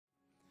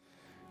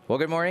Well,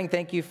 good morning.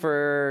 Thank you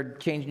for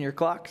changing your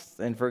clocks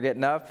and for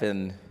getting up.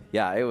 And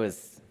yeah, it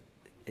was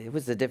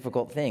a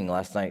difficult thing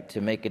last night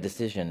to make a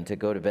decision to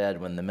go to bed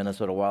when the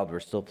Minnesota Wild were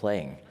still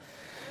playing.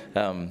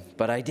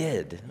 But I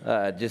did,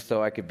 just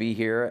so I could be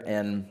here.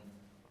 And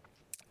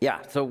yeah,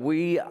 so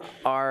we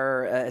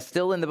are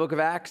still in the book of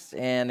Acts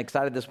and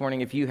excited this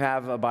morning. If you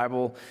have a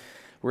Bible,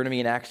 we're going to be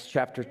in Acts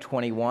chapter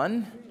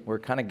 21. We're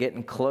kind of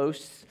getting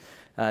close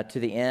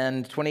to the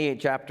end, 28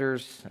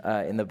 chapters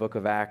in the book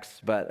of Acts.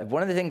 But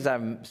one of the things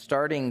I'm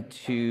starting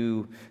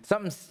to,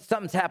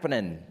 something's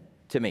happening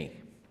to me.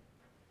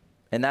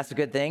 And that's a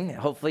good thing.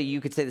 Hopefully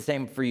you could say the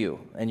same for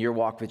you and your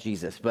walk with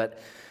Jesus. But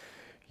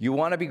you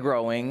want to be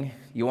growing.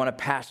 You want a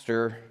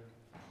pastor.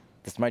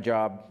 That's my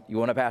job. You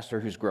want a pastor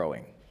who's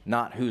growing,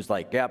 not who's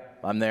like, yep,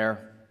 I'm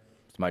there.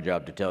 It's my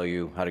job to tell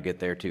you how to get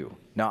there too.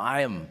 No,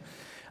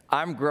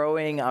 I'm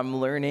growing. I'm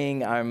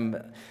learning.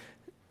 I'm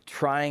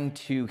trying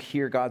to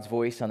hear God's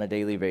voice on a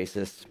daily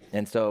basis.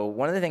 And so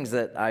one of the things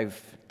that I've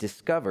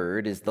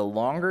discovered is the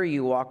longer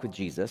you walk with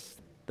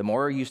Jesus, the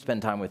more you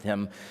spend time with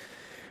him,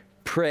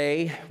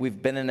 pray.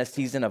 We've been in a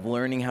season of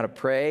learning how to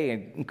pray.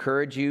 I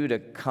encourage you to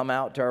come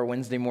out to our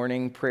Wednesday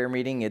morning prayer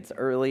meeting. It's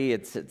early.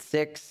 It's at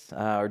 6,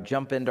 or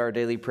jump into our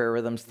daily prayer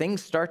rhythms.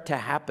 Things start to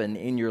happen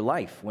in your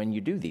life when you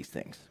do these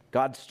things.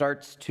 God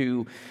starts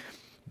to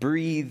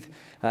breathe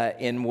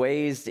in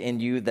ways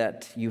in you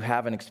that you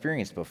haven't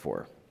experienced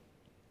before.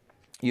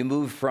 You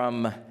move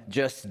from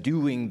just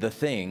doing the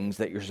things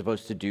that you're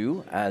supposed to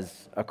do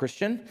as a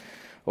Christian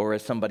or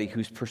as somebody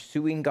who's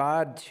pursuing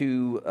God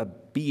to a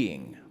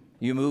being.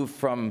 You move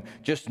from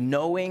just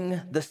knowing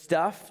the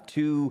stuff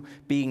to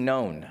being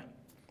known.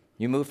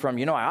 You move from,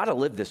 I ought to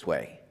live this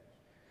way,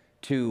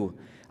 to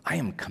I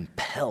am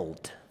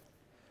compelled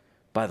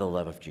by the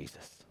love of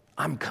Jesus.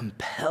 I'm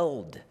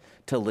compelled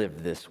to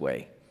live this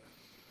way.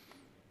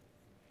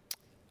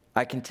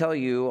 I can tell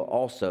you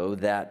also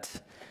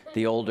that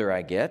the older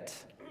I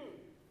get,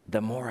 the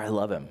more I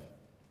love him.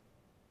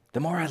 The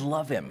more I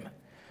love him.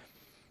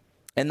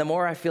 And the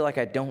more I feel like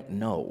I don't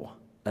know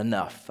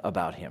enough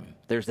about him.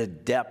 There's a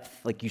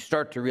depth, like you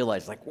start to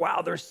realize, like,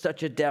 wow, there's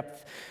such a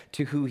depth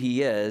to who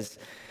he is.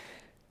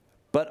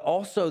 But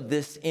also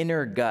this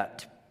inner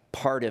gut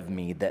part of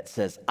me that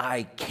says,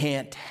 I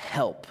can't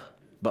help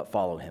but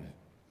follow him.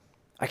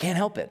 I can't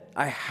help it.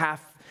 I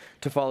have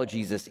to follow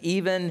Jesus,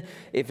 even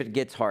if it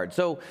gets hard.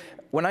 So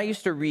when I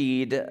used to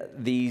read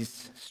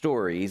these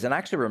stories, and I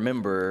actually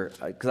remember,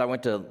 because I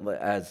went to,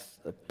 as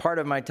part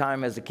of my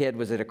time as a kid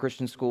was at a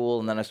Christian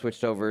school, and then I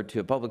switched over to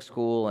a public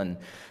school and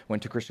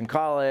went to Christian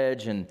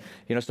college, and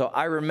so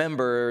I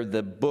remember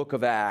the book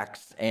of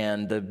Acts,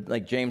 and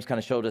like James kind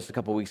of showed us a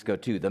couple weeks ago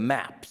too, the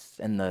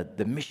maps and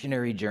the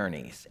missionary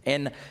journeys,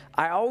 and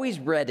I always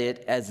read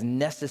it as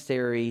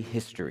necessary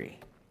history,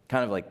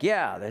 kind of like,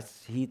 yeah,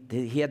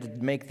 he had to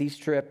make these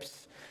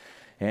trips.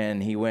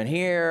 And he went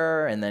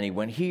here, and then he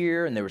went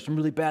here, and there were some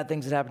really bad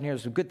things that happened here,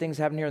 some good things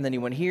happened here, and then he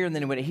went here, and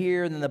then he went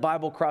here, and then the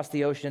Bible crossed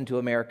the ocean to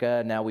America,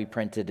 and now we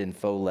print it in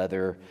faux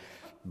leather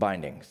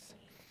bindings.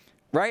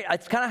 Right?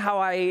 It's kind of how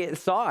I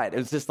saw it. It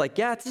was just like,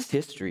 yeah, it's just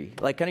history.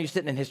 Like, kind of you're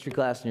sitting in history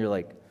class, and you're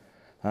like,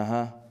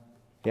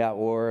 yeah,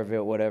 war of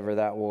it, whatever,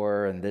 that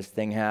war, and this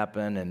thing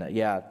happened, and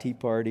yeah, Tea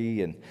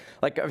Party, and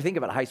like, I think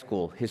about high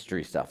school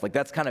history stuff. Like,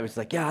 that's kind of, it's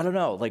like, yeah, I don't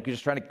know. Like, you're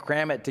just trying to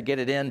cram it to get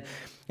it in.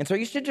 And so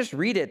you should just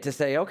read it to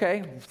say,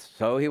 okay,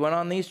 so he went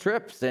on these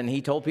trips, and he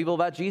told people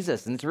about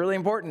Jesus, and it's really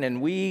important, and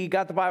we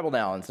got the Bible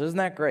now, and so isn't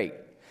that great?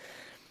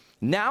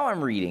 Now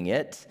I'm reading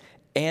it,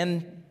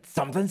 and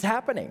something's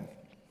happening.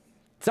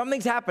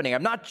 Something's happening.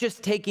 I'm not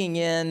just taking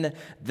in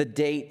the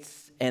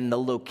dates and the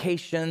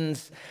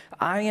locations.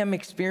 I am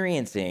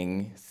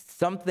experiencing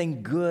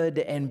something good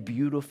and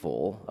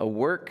beautiful, a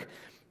work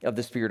of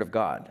the Spirit of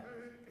God.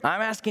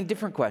 I'm asking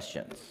different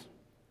questions,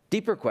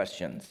 deeper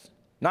questions,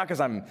 not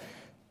because I'm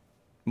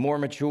more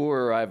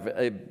mature or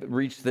I've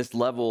reached this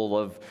level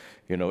of,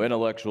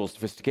 intellectual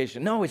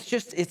sophistication. No,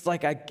 it's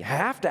like I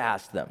have to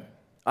ask them.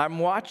 I'm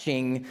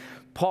watching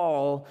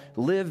Paul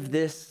live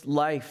this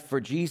life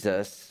for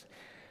Jesus,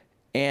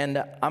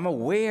 and I'm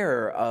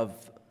aware of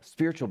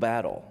spiritual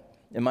battle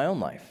in my own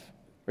life.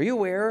 Are you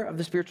aware of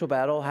the spiritual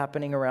battle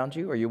happening around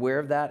you? Are you aware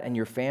of that in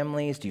your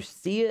families? Do you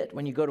see it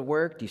when you go to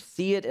work? Do you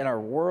see it in our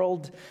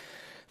world?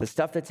 The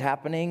stuff that's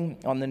happening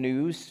on the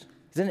news?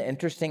 Isn't it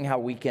interesting how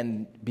we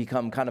can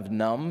become kind of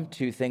numb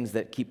to things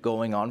that keep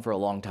going on for a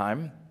long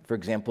time? For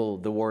example,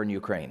 the war in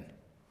Ukraine.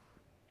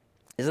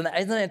 Isn't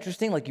that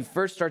interesting? Like, you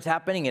first starts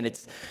happening and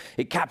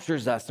it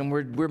captures us and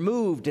we're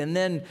moved, and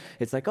then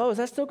it's like, oh, is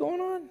that still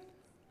going on?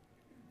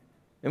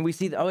 And we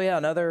see,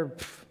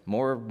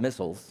 more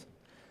missiles.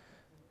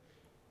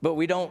 But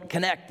we don't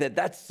connect that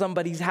that's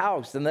somebody's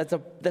house and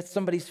that's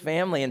somebody's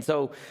family. And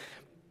so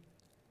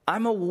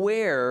I'm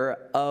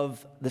aware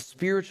of the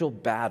spiritual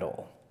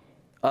battle,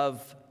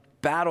 of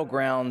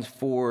battlegrounds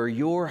for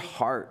your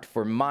heart,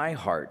 for my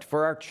heart,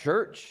 for our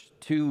church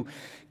to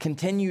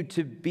continue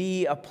to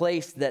be a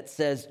place that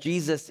says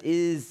Jesus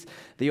is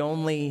the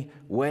only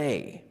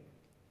way.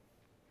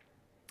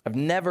 I've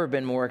never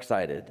been more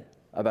excited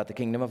about the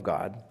kingdom of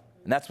God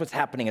And that's what's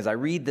happening as I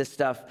read this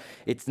stuff.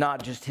 It's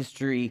not just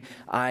history.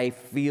 I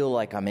feel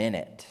like I'm in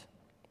it.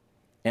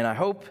 And I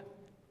hope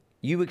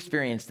you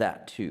experience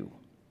that too.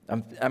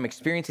 I'm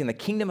experiencing the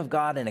kingdom of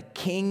God and a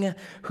king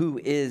who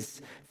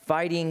is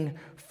fighting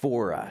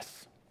for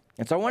us.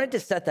 And so I wanted to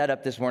set that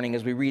up this morning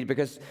as we read,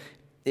 because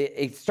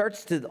it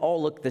starts to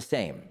all look the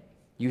same.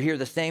 You hear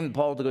the same,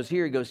 Paul goes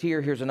here, he goes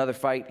here, here's another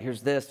fight,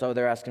 here's this, oh,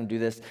 they're asking him to do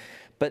this.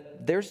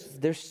 But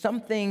there's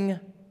something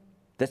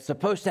that's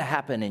supposed to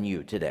happen in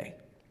you today.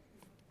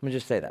 Let me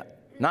just say that.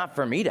 Not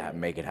for me to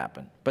make it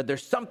happen, but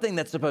there's something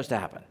that's supposed to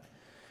happen.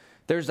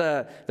 There's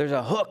a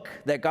hook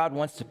that God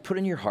wants to put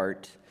in your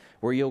heart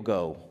where you'll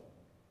go,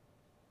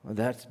 well,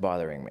 that's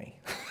bothering me.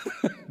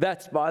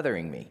 That's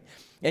bothering me.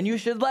 And you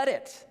should let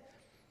it.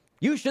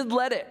 You should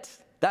let it.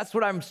 That's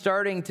what I'm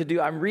starting to do.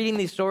 I'm reading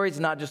these stories,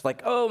 not just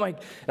like, oh my, and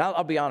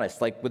I'll be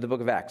honest, like with the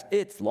book of Acts,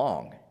 it's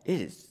long.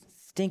 It is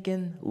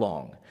stinking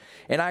long.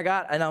 And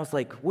I was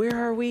like, where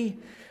are we?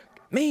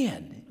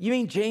 Man, you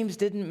mean James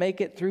didn't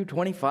make it through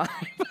 25?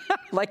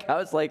 Like, I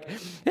was like,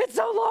 it's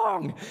so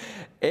long.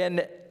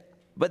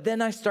 But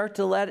then I start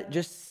to let it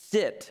just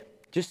sit.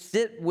 Just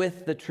sit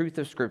with the truth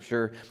of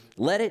Scripture.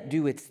 Let it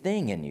do its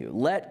thing in you.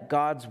 Let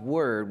God's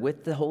word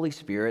with the Holy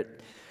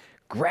Spirit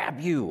grab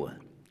you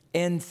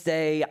and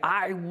say,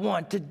 I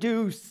want to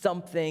do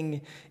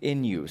something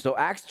in you. So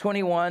Acts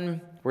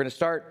 21, we're going to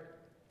start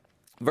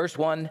verse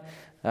 1,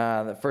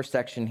 the first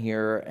section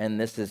here. And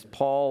this is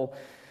Paul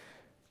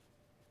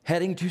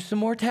heading to some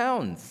more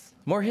towns,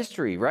 more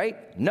history,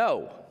 right?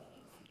 No.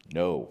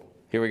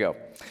 Here we go.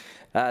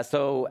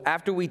 So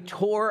after we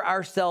tore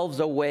ourselves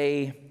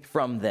away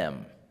from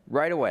them,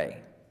 right away,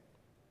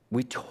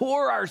 we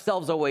tore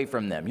ourselves away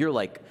from them. You're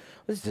like,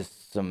 this is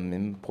some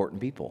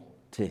important people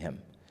to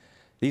him.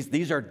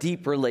 These are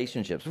deep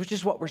relationships, which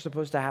is what we're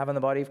supposed to have in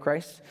the body of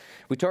Christ.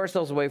 We tore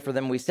ourselves away from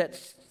them. We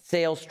set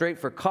sail straight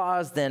for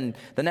Cos, then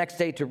the next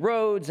day to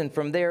Rhodes, and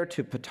from there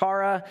to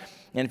Patara.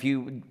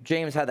 And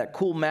James had that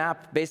cool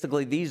map.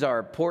 Basically, these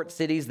are port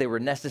cities. They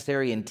were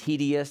necessary and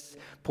tedious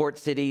port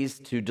cities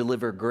to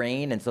deliver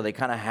grain, and so they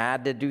kind of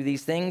had to do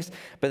these things.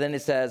 But then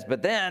it says,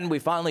 but then we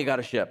finally got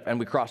a ship, and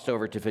we crossed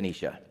over to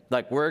Phoenicia.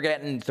 Like, we're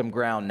getting some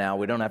ground now.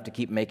 We don't have to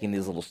keep making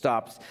these little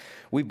stops.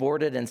 We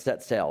boarded and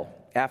set sail.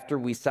 After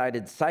we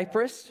sighted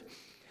Cyprus,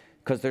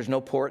 because there's no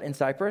port in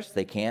Cyprus,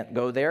 they can't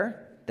go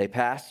there. They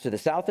passed to the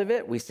south of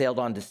it. We sailed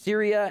on to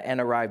Syria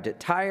and arrived at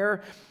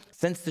Tyre,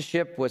 since the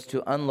ship was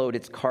to unload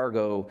its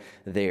cargo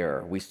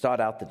there. We sought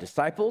out the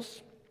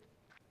disciples.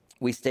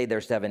 We stayed there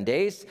 7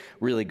 days.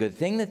 Really good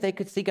thing that they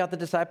could seek out the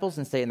disciples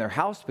and stay in their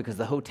house, because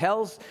the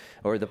hotels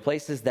or the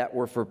places that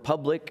were for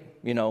public,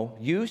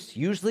 use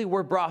usually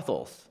were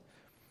brothels.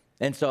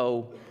 And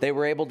so they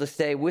were able to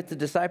stay with the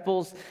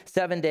disciples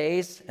 7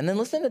 days. And then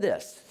listen to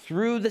this.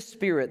 Through the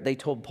Spirit, they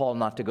told Paul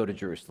not to go to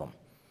Jerusalem.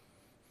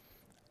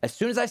 As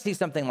soon as I see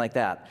something like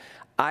that,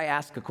 I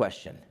ask a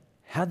question.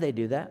 How'd they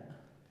do that?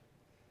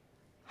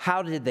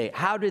 How did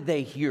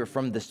they hear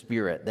from the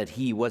Spirit that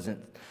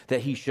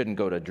he shouldn't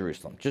go to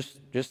Jerusalem?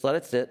 Just let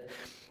it sit.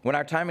 When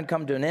our time had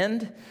come to an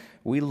end,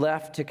 we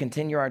left to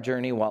continue our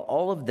journey, while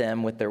all of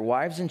them with their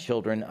wives and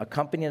children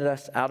accompanied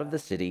us out of the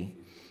city.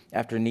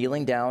 After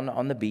kneeling down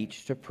on the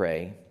beach to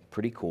pray,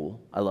 pretty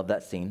cool. I love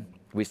that scene.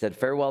 We said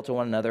farewell to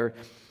one another,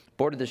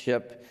 boarded the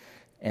ship,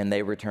 and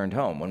they returned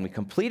home. When we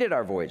completed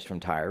our voyage from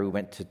Tyre, we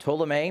went to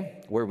Ptolemy,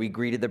 where we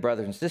greeted the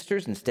brothers and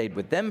sisters and stayed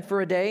with them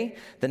for a day.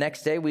 The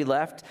next day we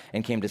left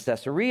and came to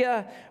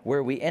Caesarea,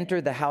 where we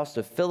entered the house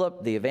of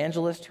Philip the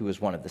evangelist, who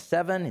was one of the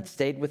 7, and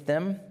stayed with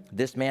them.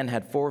 This man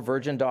had 4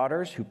 virgin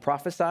daughters who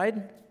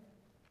prophesied.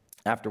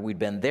 After we'd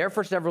been there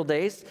for several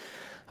days,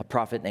 a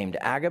prophet named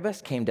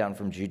Agabus came down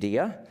from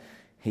Judea.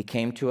 He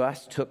came to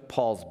us, took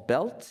Paul's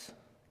belt,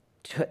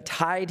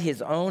 tied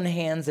his own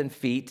hands and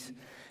feet,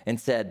 and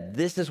said,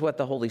 this is what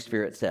the Holy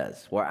Spirit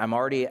says. Well, I'm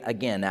already,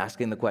 again,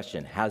 asking the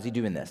question, how's he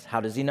doing this?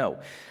 How does he know?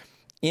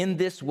 In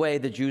this way,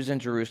 the Jews in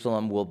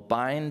Jerusalem will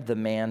bind the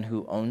man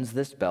who owns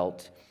this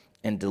belt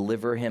and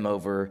deliver him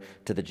over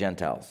to the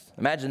Gentiles.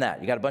 Imagine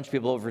that. You got a bunch of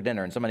people over for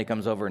dinner, and somebody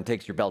comes over and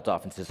takes your belt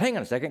off and says, hang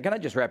on a second, can I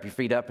just wrap your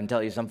feet up and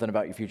tell you something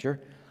about your future?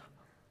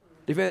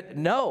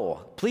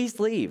 No, please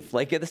leave.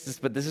 This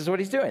is what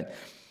he's doing.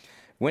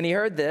 When he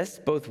heard this,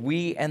 both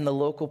we and the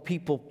local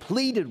people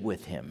pleaded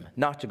with him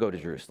not to go to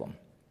Jerusalem.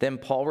 Then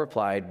Paul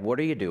replied, what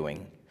are you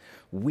doing?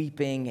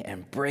 Weeping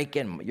and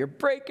you're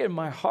breaking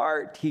my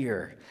heart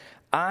here.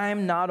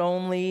 I'm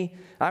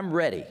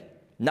ready,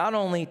 not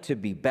only to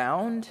be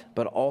bound,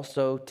 but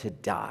also to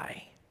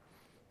die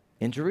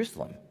in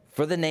Jerusalem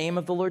for the name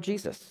of the Lord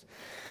Jesus.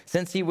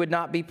 Since he would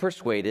not be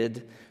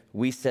persuaded,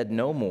 we said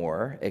no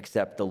more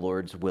except the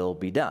Lord's will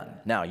be done.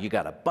 Now, you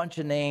got a bunch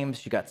of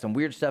names. You got some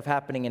weird stuff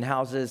happening in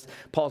houses.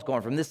 Paul's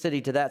going from this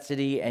city to that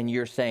city, and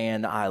you're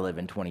saying, I live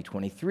in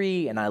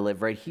 2023, and I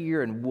live right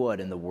here, and what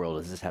in the world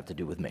does this have to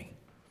do with me?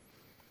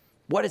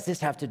 What does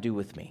this have to do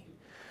with me?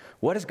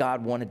 What does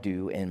God want to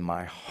do in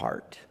my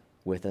heart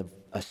with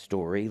a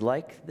story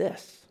like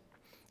this?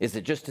 Is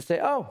it just to say,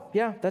 oh,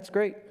 yeah, that's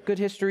great, good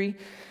history?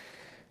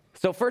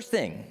 So first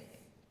thing,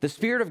 The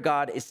Spirit of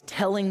God is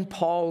telling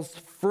Paul's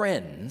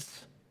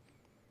friends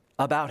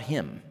about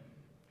him.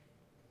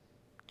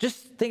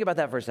 Just think about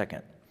that for a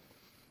second.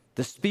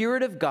 The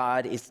Spirit of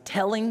God is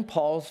telling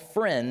Paul's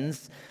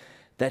friends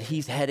that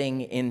he's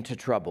heading into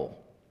trouble.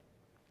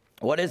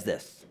 What is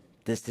this?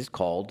 This is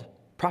called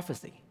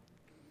prophecy.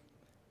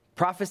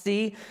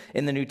 Prophecy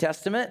in the New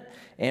Testament.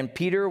 And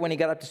Peter, when he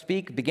got up to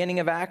speak, beginning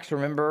of Acts,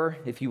 remember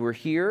if you were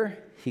here,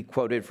 he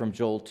quoted from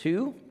Joel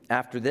 2.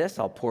 After this,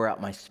 I'll pour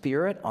out my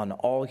Spirit on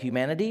all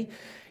humanity.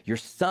 Your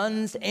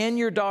sons and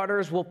your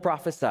daughters will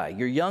prophesy.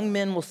 Your young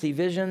men will see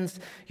visions.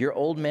 Your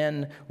old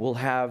men will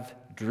have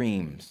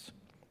dreams.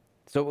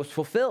 So it was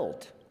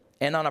fulfilled.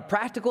 And on a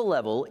practical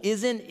level,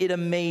 isn't it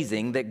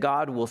amazing that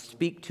God will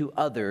speak to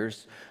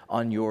others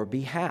on your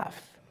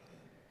behalf?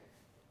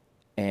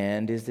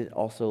 And is it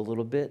also a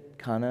little bit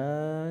kind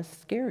of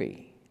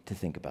scary to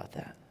think about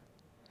that?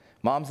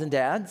 Moms and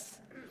dads,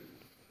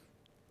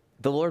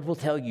 the Lord will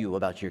tell you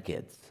about your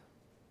kids.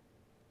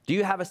 Do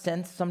you have a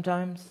sense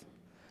sometimes?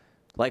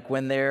 Like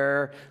when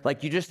they're,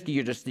 like you're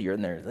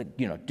in there,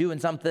 like, doing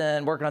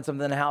something, working on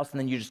something in the house, and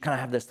then you just kind of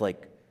have this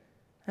like,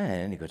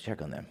 I need to go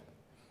check on them.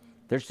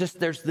 There's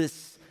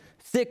this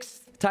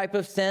sixth type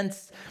of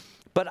sense,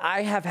 but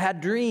I have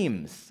had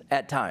dreams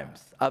at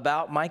times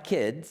about my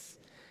kids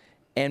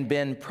and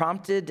been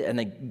prompted, and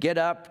I get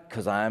up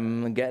because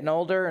I'm getting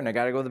older and I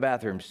got to go to the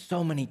bathroom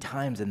so many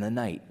times in the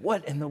night.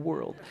 What in the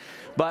world?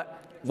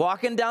 But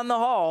walking down the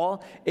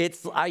hall,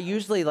 I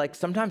usually,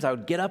 sometimes I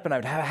would get up and I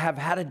would have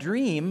had a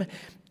dream,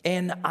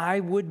 and I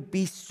would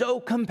be so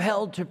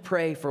compelled to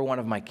pray for one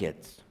of my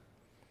kids.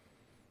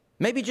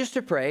 Maybe just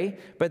to pray,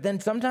 but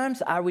then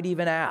sometimes I would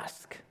even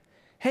ask,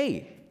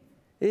 hey,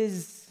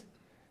 is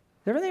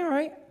everything all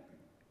right?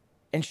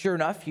 And sure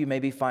enough, you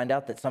maybe find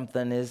out that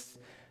something is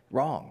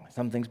wrong.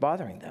 Something's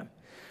bothering them.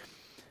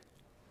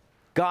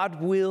 God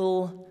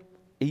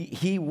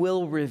He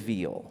will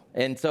reveal.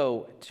 And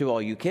so to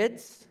all you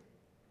kids,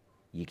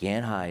 you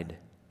can't hide.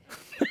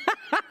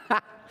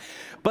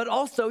 But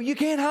also, you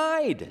can't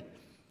hide.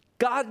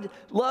 God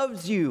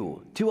loves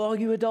you. To all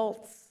you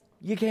adults,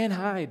 you can't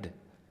hide.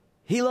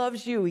 He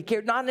loves you. He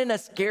cares, not in a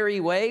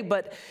scary way,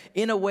 but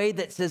in a way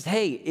that says,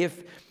 hey,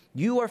 if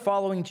you are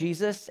following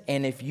Jesus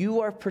and if you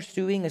are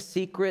pursuing a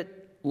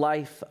secret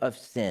life of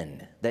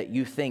sin that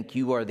you think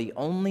you are the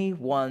only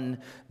one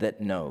that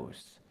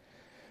knows,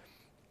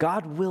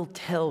 God will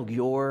tell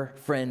your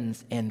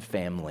friends and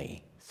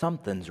family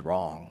something's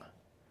wrong.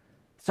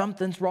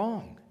 Something's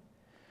wrong.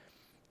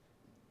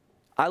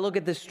 I look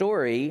at this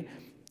story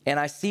and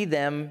I see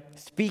them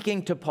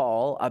speaking to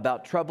Paul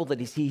about trouble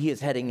that he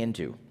is heading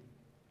into.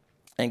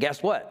 And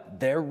guess what?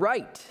 They're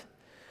right.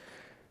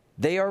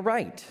 They are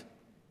right.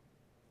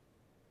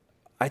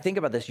 I think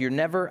about this. You're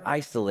never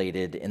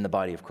isolated in the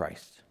body of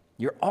Christ.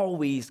 You're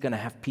always going to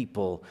have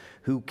people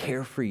who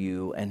care for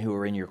you and who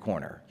are in your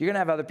corner. You're going to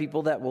have other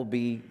people that will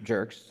be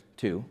jerks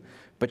too,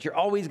 but you're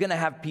always going to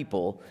have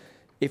people,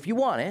 if you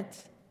want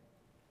it,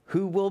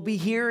 who will be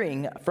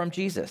hearing from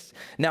Jesus.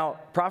 Now,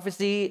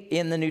 prophecy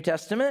in the New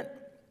Testament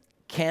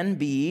can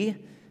be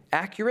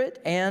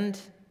accurate and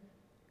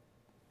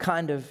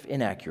kind of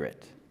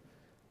inaccurate.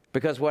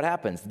 Because what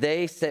happens?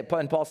 They say,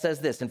 and Paul says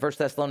this in 1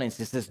 Thessalonians,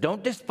 he says,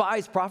 don't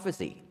despise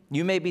prophecy.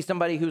 You may be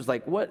somebody who's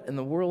like, what in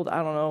the world?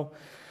 I don't know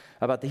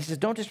about this. He says,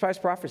 don't despise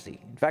prophecy.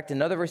 In fact, in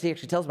another verse, he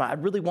actually tells me, I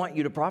really want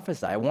you to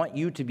prophesy. I want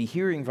you to be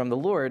hearing from the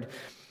Lord.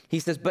 He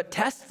says, but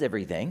test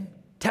everything.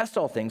 Test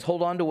all things.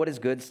 Hold on to what is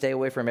good. Stay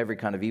away from every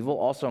kind of evil.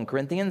 Also in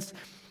Corinthians,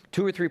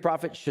 2 or 3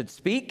 prophets should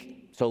speak.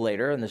 So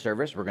later in the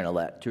service, we're going to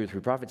let 2 or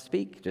 3 prophets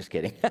speak. Just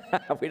kidding.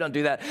 We don't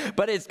do that.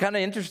 But it's kind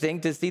of interesting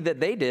to see that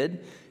they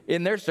did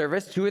in their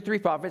service. 2 or 3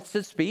 prophets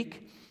should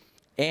speak.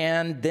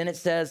 And then it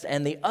says,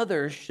 and the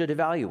others should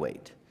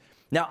evaluate.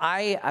 Now,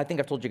 I think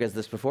I've told you guys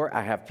this before.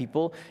 I have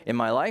people in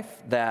my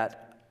life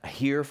that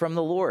hear from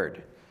the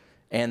Lord.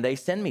 And they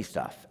send me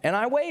stuff. And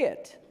I weigh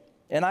it.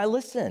 And I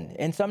listen.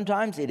 And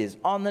sometimes it is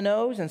on the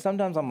nose. And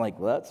sometimes I'm like,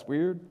 well, that's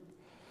weird.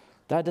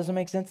 That doesn't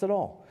make sense at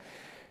all.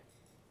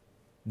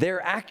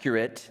 They're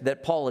accurate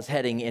that Paul is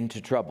heading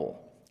into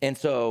trouble. And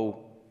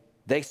so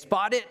they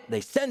spot it, they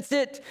sense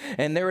it,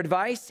 and their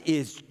advice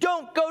is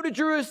don't go to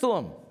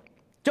Jerusalem.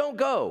 Don't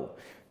go.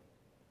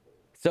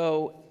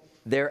 So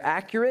they're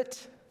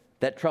accurate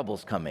that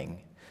trouble's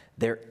coming.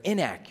 They're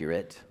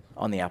inaccurate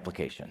on the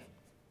application.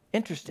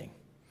 Interesting.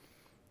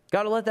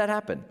 Got to let that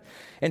happen.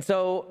 And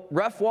so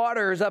rough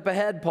waters up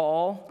ahead,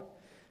 Paul.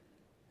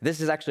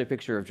 This is actually a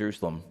picture of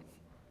Jerusalem.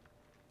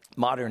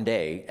 Modern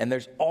day, and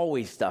there's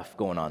always stuff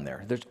going on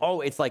there. It's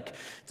almost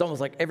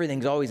like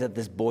everything's always at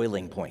this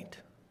boiling point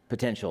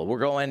potential. We're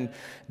going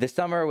this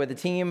summer with a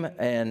team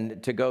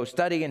and to go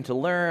study and to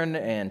learn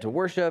and to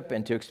worship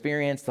and to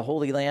experience the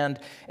Holy Land.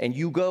 And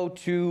you go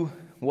to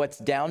what's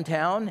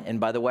downtown and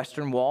by the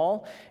Western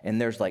Wall,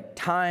 and there's like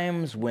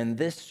times when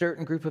this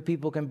certain group of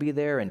people can be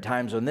there and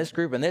times when this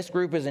group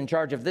is in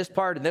charge of this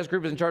part and this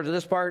group is in charge of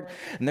this part,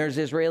 and there's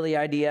Israeli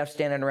IDF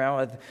standing around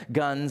with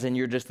guns, and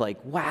you're just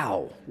like,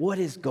 wow, what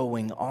is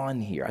going on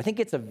here? I think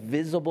it's a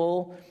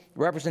visible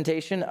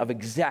representation of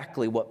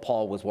exactly what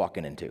Paul was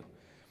walking into.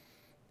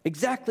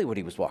 Exactly what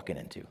he was walking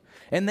into.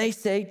 And they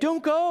say,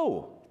 don't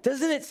go.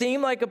 Doesn't it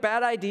seem like a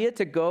bad idea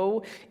to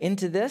go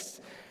into this?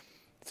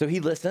 So he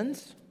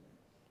listens.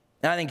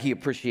 And I think he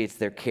appreciates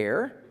their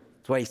care.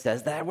 That's why he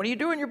says that. What are you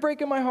doing? You're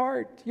breaking my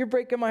heart. You're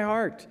breaking my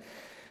heart.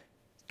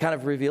 Kind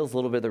of reveals a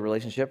little bit of the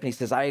relationship. And he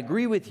says, I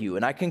agree with you,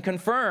 and I can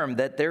confirm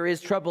that there is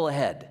trouble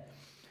ahead.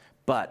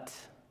 But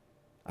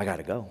I got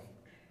to go.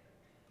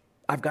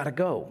 I've got to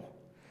go.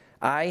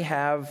 I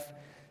have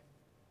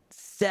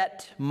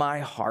set my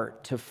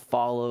heart to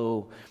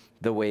follow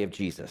the way of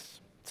Jesus.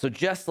 So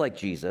just like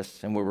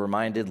Jesus, and we're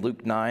reminded,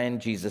 Luke 9,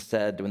 Jesus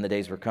said when the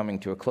days were coming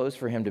to a close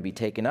for him to be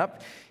taken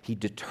up, he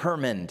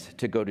determined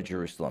to go to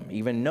Jerusalem,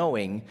 even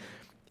knowing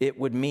it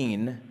would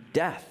mean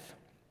death.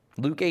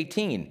 Luke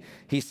 18,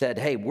 he said,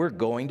 hey, we're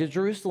going to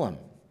Jerusalem.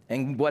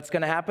 And what's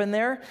going to happen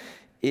there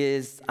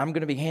is I'm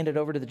going to be handed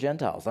over to the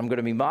Gentiles. I'm going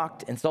to be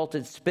mocked,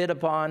 insulted, spit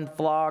upon,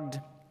 flogged,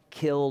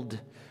 killed,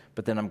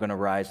 but then I'm going to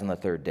rise on the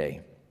third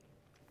day.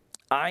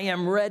 I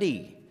am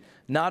ready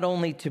not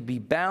only to be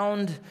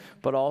bound,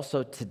 but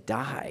also to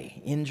die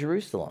in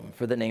Jerusalem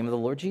for the name of the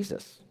Lord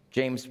Jesus.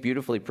 James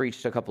beautifully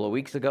preached a couple of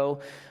weeks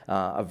ago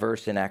a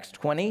verse in Acts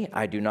 20,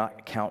 I do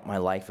not count my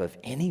life of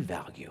any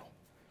value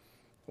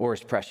or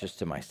as precious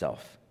to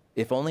myself,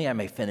 if only I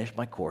may finish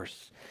my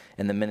course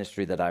in the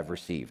ministry that I've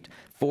received.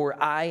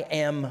 For I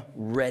am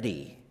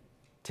ready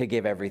to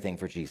give everything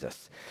for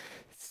Jesus.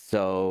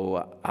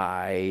 So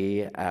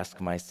I ask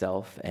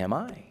myself, am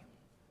I?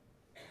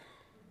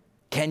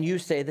 Can you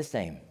say the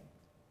same?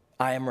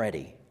 I am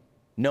ready,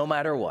 no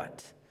matter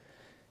what,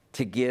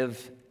 to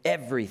give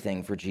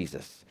everything for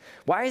Jesus.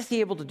 Why is he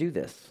able to do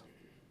this?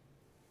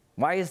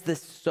 Why is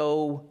this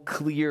so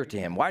clear to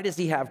him? Why does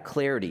he have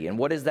clarity? And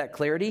what is that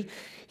clarity?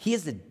 He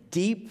has a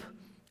deep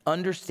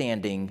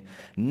understanding,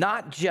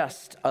 not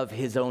just of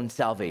his own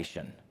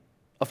salvation.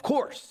 Of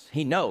course,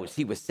 he knows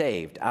he was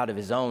saved out of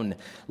his own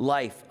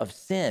life of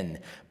sin,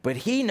 but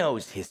he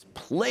knows his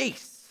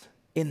place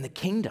in the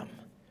kingdom.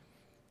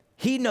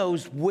 He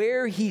knows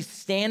where he's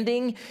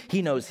standing.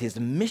 He knows his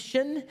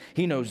mission.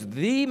 He knows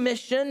the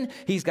mission.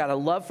 He's got a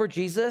love for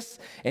Jesus,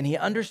 and he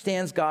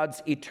understands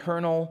God's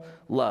eternal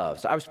love.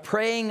 So I was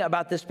praying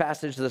about this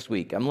passage this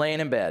week. I'm laying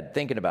in bed,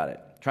 thinking about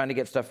it, trying to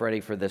get stuff ready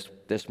for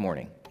this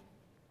morning.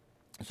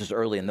 This is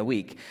early in the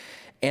week.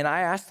 And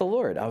I asked the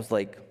Lord, I was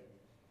like,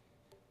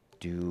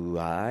 do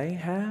I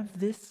have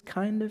this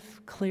kind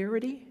of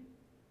clarity?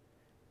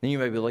 And you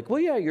may be like, well,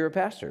 yeah, you're a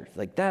pastor.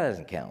 Like, that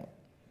doesn't count.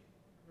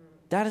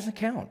 That doesn't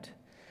count.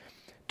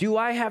 Do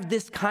I have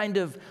this kind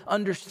of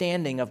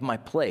understanding of my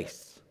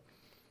place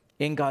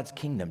in God's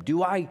kingdom?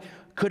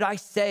 Could I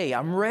say,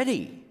 I'm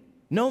ready,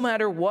 no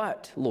matter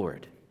what,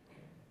 Lord?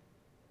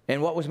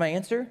 And what was my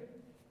answer?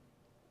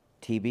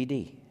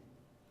 TBD.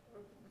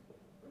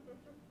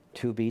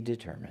 To be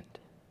determined.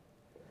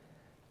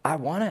 I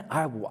want it.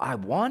 I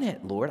want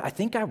it, Lord. I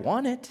think I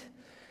want it.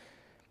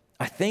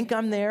 I think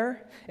I'm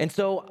there. And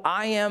so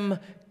I am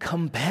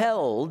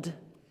compelled,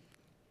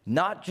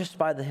 not just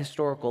by the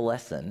historical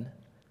lesson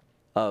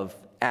of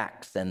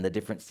Acts and the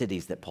different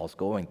cities that Paul's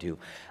going to.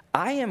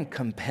 I am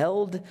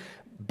compelled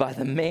by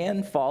the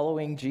man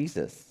following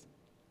Jesus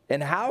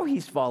and how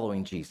he's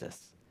following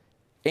Jesus.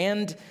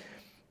 And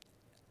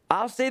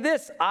I'll say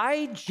this,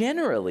 I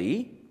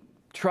generally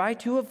try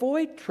to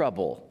avoid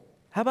trouble.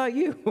 How about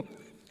you?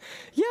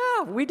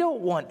 Yeah, we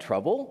don't want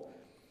trouble.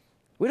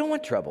 We don't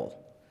want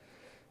trouble.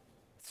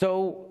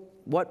 So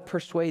what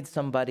persuades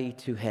somebody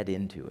to head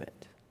into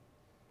it?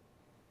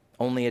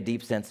 Only a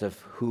deep sense of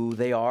who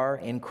they are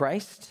in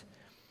Christ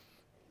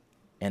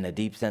and a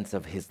deep sense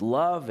of his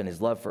love and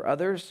his love for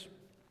others.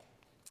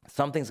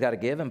 Something's got to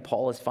give, and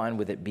Paul is fine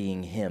with it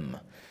being him.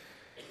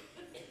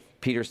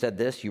 Peter said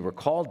this, you were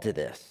called to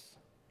this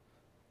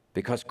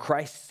because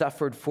Christ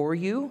suffered for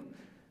you,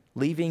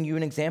 leaving you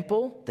an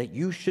example that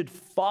you should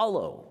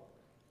follow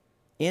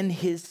in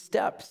his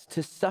steps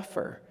to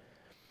suffer.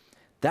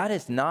 That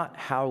is not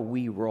how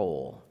we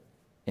roll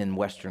in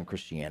Western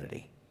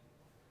Christianity,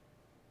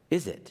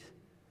 is it?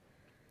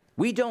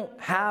 We don't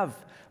have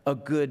a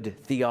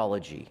good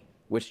theology,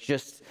 which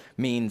just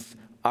means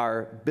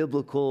our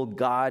biblical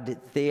God,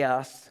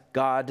 theos,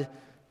 God,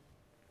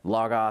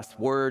 logos,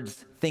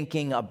 words,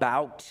 thinking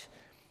about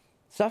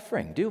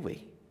suffering, do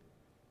we?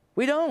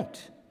 We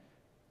don't.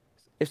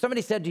 If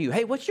somebody said to you,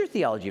 hey, what's your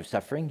theology of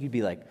suffering? You'd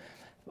be like,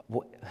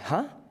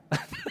 huh?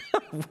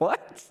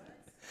 What?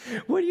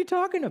 What are you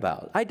talking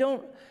about?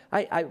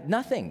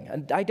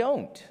 Nothing. I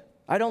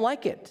don't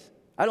like it.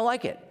 I don't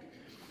like it.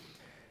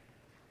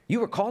 You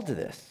were called to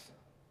this.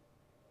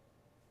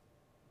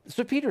 That's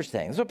what Peter's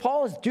saying. That's what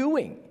Paul is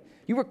doing.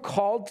 You were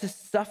called to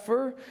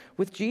suffer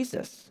with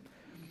Jesus.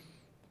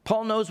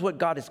 Paul knows what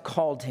God has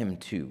called him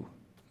to.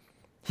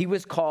 He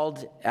was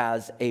called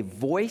as a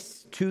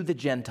voice to the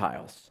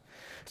Gentiles.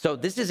 So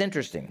this is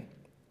interesting.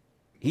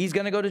 He's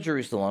going to go to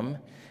Jerusalem,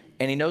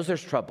 and he knows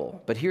there's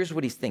trouble. But here's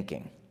what he's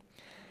thinking.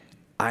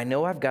 I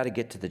know I've got to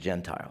get to the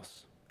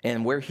Gentiles.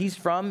 And where he's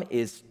from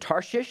is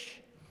Tarshish,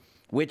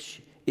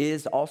 which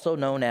is also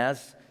known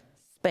as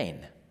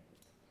Spain.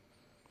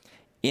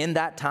 In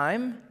that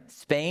time,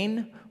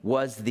 Spain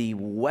was the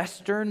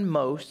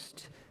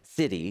westernmost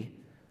city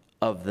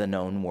of the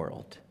known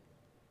world.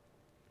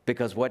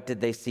 Because what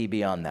did they see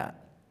beyond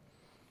that?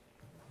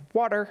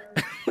 Water.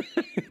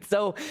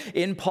 So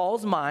in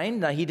Paul's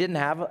mind, now he didn't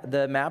have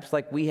the maps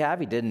like we have.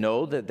 He didn't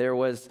know that there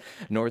was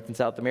North and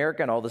South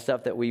America and all the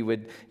stuff that we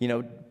would,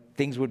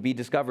 things would be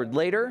discovered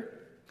later.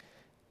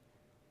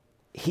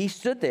 He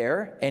stood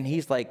there and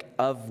he's like,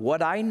 of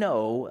what I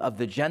know of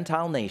the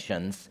Gentile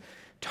nations,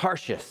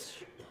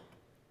 Tarshish.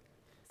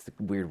 It's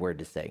a weird word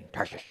to say.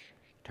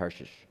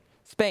 Tarshish.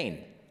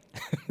 Spain.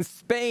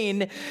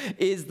 Spain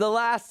is the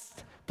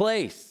last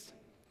place.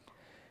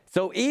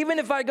 So even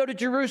if I go to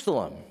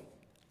Jerusalem,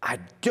 I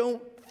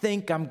don't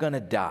think I'm going to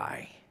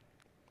die.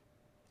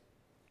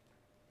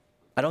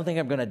 I don't think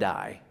I'm going to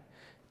die.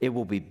 It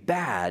will be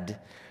bad,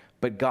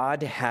 but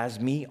God has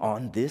me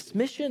on this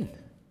mission.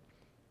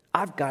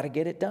 I've got to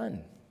get it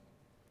done.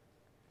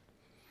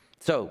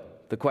 So,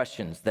 the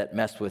questions that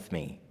mess with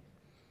me.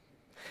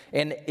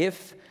 And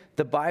if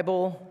the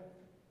Bible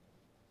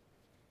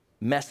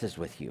messes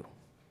with you,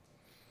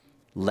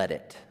 let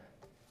it.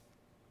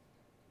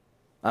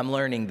 I'm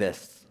learning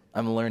this.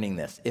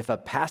 If a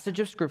passage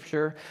of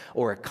Scripture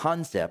or a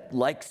concept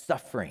like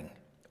suffering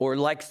or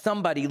like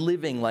somebody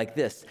living like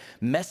this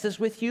messes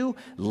with you,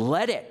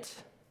 let it.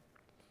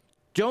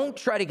 Don't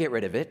try to get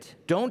rid of it.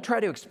 Don't try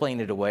to explain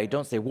it away.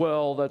 Don't say,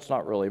 well, that's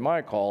not really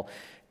my call.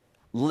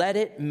 Let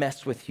it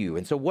mess with you.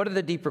 And so what are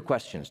the deeper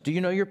questions? Do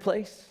you know your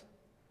place?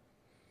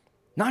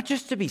 Not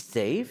just to be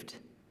saved.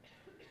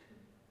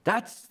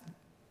 That's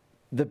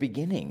the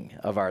beginning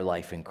of our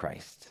life in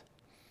Christ.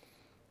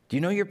 Do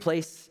you know your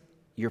place,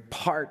 your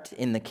part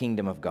in the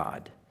kingdom of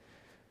God?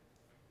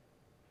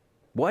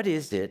 What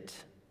is it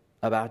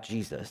about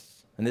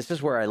Jesus? And this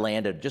is where I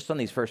landed just on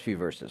these first few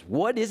verses.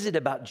 What is it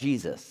about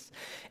Jesus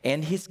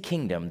and his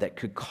kingdom that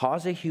could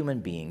cause a human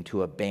being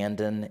to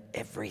abandon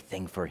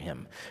everything for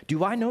him?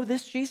 Do I know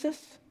this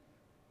Jesus?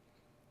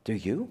 Do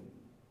you?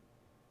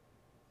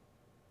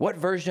 What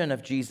version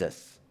of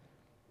Jesus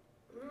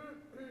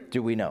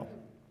do we know?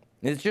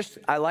 It's just,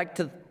 I like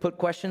to put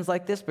questions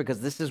like this because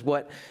this is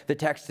what the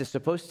text is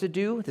supposed to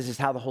do. This is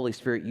how the Holy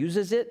Spirit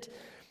uses it.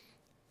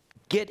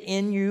 Get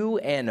in you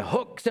and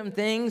hook some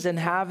things and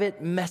have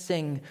it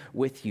messing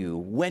with you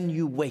when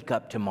you wake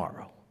up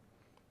tomorrow.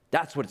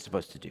 That's what it's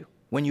supposed to do.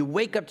 When you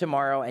wake up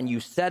tomorrow and you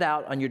set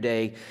out on your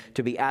day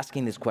to be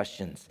asking these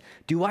questions.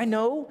 Do I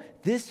know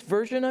this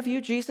version of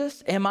you,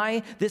 Jesus? Am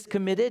I this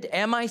committed?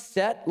 Am I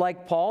set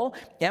like Paul?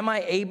 Am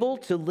I able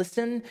to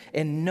listen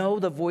and know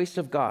the voice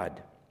of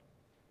God?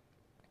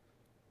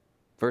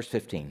 Verse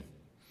 15.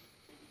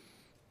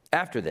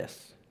 After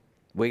this,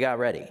 we got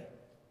ready.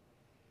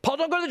 Paul,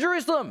 don't go to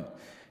Jerusalem.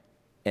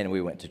 And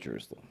we went to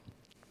Jerusalem.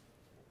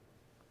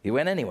 He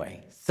went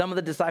anyway. Some of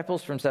the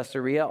disciples from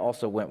Caesarea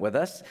also went with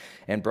us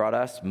and brought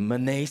us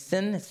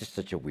Mnason. It's just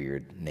such a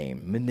weird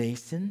name.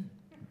 Mnason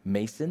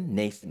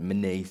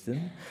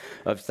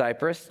of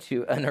Cyprus,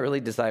 to an early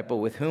disciple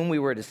with whom we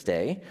were to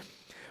stay.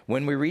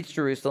 When we reached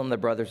Jerusalem, the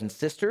brothers and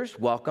sisters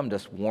welcomed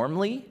us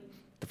warmly.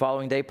 The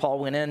following day, Paul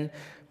went in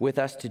with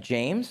us to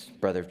James,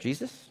 brother of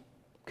Jesus.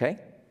 Okay,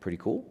 pretty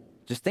cool.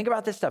 Just think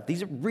about this stuff.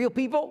 These are real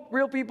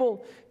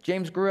people.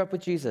 James grew up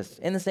with Jesus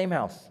in the same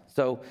house.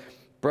 So,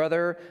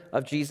 brother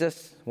of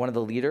Jesus, one of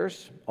the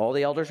leaders, all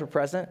the elders were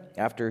present.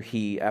 After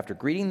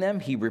greeting them,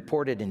 he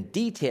reported in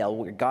detail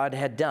what God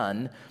had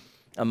done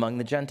among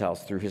the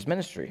Gentiles through his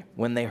ministry.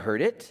 When they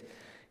heard it,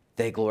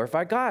 they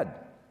glorified God.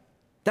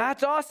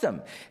 That's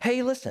awesome.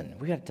 Hey, listen,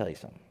 we got to tell you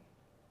something.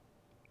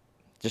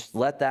 Just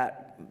let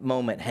that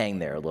moment hang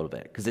there a little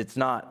bit, because it's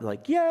not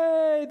like,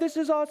 yay, this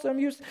is awesome.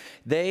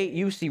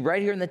 You see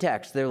right here in the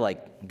text,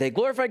 they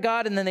glorified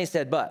God, and then they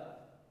said, but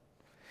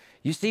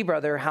you see,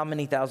 brother, how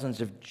many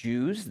thousands of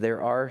Jews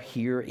there are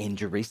here in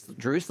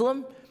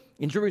Jerusalem?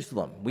 In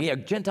Jerusalem. We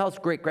have Gentiles,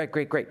 great.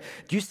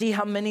 Do you see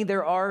how many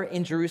there are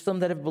in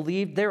Jerusalem that have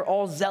believed? They're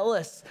all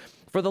zealous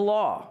for the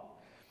law.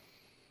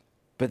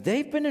 But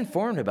they've been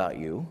informed about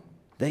you,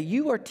 that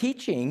you are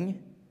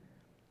teaching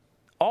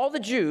all the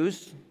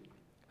Jews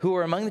who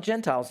are among the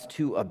Gentiles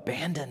to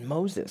abandon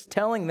Moses,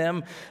 telling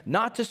them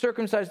not to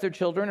circumcise their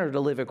children or to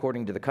live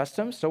according to the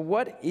customs. So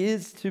what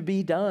is to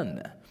be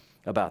done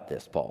about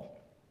this, Paul?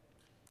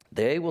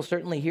 They will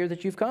certainly hear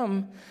that you've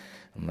come,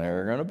 and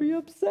they're going to be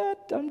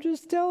upset. I'm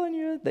just telling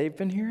you. They've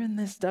been hearing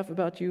this stuff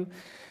about you.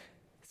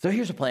 So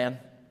here's a plan.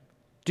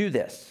 Do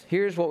this.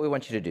 Here's what we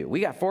want you to do. We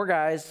got 4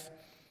 guys.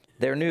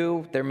 They're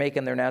new. They're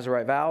making their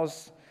Nazirite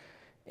vows.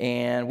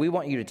 And we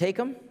want you to take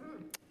them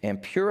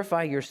and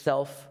purify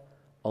yourself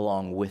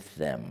along with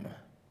them.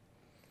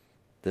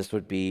 This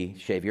would be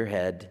shave your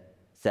head,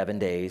 7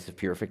 days of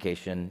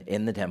purification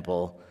in the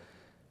temple.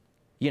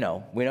 we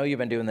know you've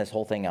been doing this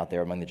whole thing out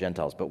there among the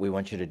Gentiles, but we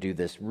want you to do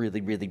this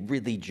really, really,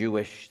 really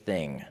Jewish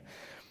thing.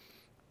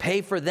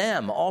 Pay for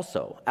them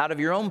also out of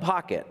your own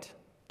pocket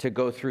to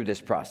go through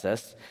this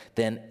process.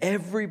 Then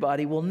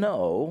everybody will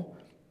know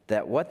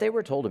that what they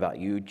were told about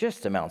you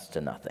just amounts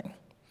to nothing,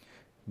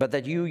 but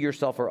that you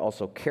yourself are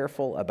also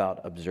careful about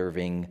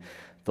observing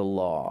the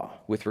law.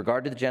 With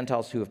regard to the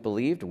Gentiles who have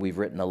believed, we've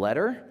written a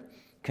letter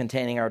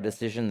containing our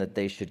decision that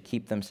they should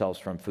keep themselves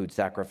from food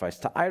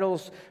sacrificed to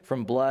idols,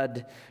 from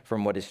blood,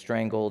 from what is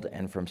strangled,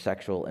 and from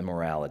sexual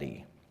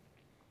immorality.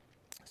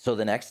 So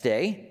the next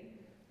day,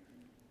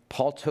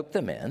 Paul took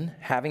them in,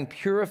 having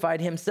purified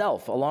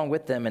himself along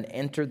with them, and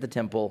entered the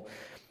temple,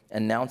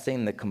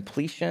 announcing the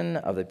completion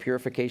of the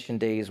purification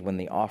days when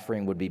the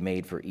offering would be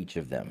made for each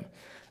of them.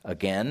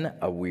 Again,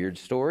 a weird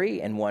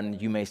story, and one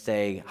you may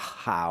say,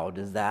 how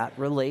does that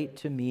relate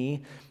to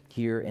me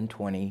here in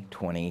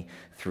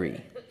 2023?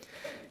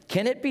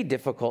 Can it be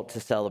difficult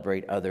to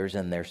celebrate others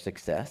and their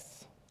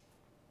success?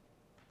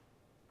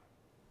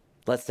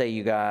 Let's say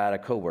you got a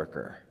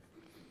coworker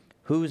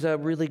who's a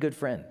really good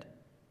friend.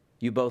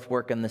 You both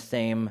work in the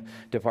same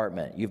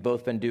department. You've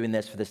both been doing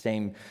this for the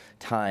same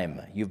time.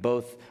 You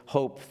both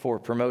hope for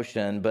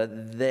promotion,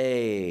 but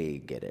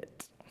they get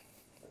it.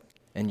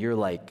 And you're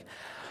like,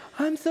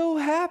 I'm so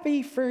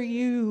happy for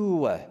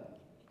you.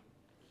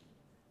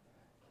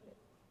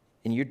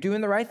 And you're doing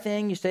the right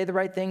thing, you say the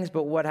right things,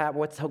 but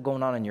what's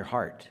going on in your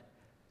heart?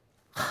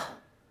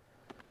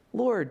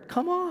 Lord,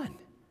 come on.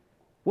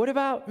 What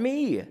about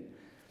me?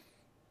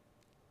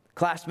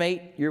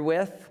 Classmate you're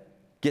with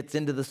gets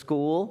into the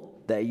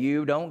school that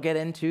you don't get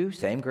into,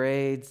 same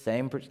grades,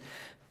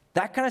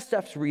 that kind of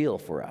stuff's real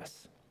for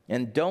us.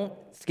 And don't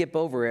skip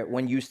over it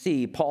when you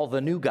see Paul,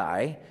 the new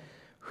guy,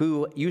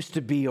 who used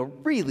to be a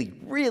really,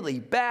 really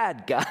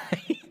bad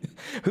guy,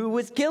 who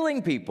was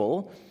killing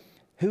people,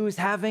 who's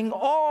having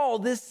all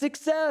this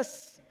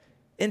success.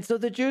 And so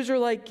the Jews are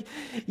like,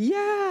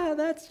 yeah,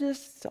 that's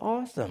just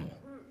awesome.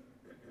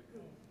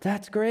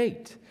 That's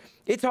great.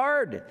 It's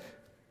hard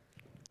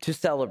to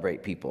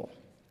celebrate people,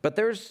 but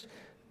there's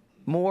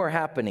more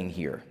happening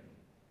here.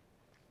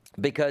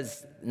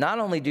 Because not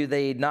only do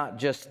they not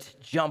just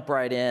jump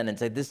right in and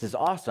say, this is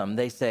awesome,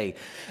 they say,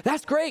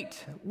 that's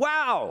great,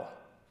 wow,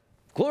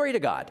 glory to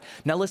God.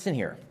 Now listen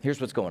here, here's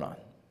what's going on.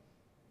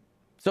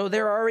 So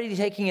they're already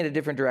taking it a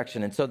different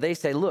direction. And so they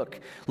say, look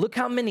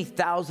how many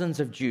thousands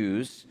of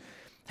Jews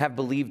have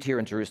believed here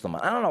in Jerusalem.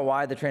 I don't know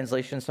why the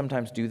translations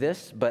sometimes do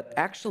this, but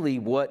actually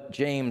what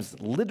James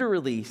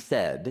literally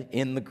said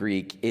in the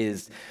Greek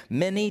is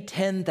many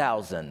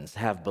 10,000s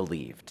have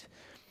believed.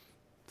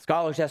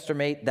 Scholars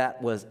estimate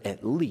that was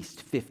at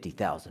least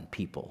 50,000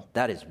 people.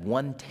 That is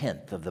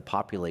 1/10 of the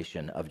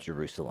population of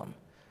Jerusalem.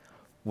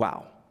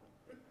 Wow.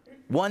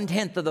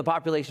 1/10 of the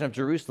population of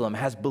Jerusalem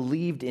has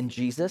believed in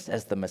Jesus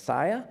as the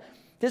Messiah.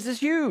 This is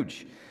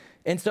huge.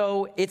 And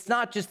so it's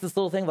not just this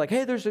little thing like,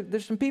 hey,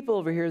 there's some people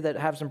over here that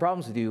have some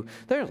problems with you.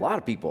 There's a lot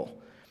of people.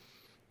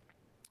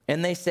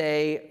 And they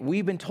say,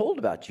 we've been told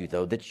about you,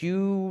 though, that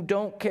you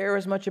don't care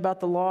as much about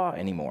the law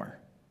anymore.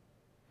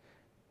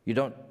 You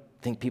don't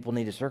think people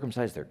need to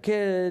circumcise their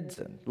kids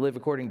and live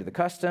according to the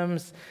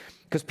customs.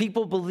 Because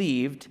people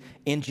believed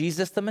in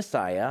Jesus the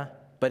Messiah.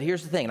 But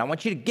here's the thing, and I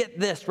want you to get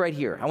this right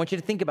here. I want you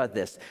to think about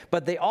this.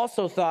 But they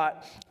also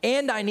thought,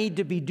 and I need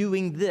to be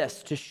doing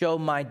this to show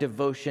my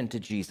devotion to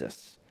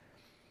Jesus.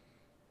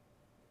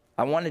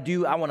 I want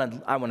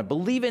to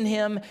believe in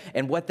him,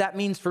 and what that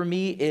means for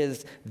me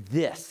is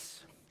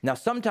this. Now,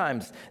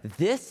 sometimes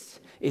this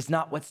is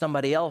not what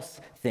somebody else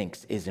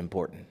thinks is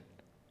important.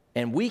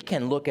 And we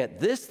can look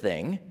at this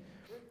thing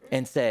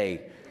and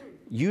say,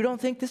 you don't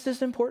think this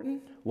is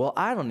important? Well,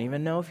 I don't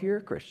even know if you're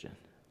a Christian.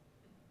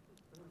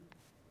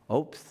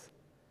 Oops.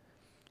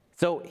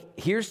 So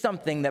here's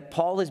something that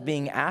Paul is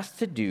being asked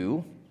to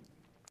do.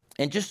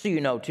 And just so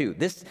you know, too,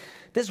 this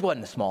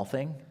wasn't a small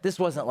thing. This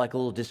wasn't like a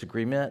little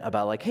disagreement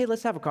about like, hey,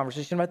 let's have a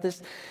conversation about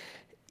this.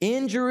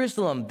 In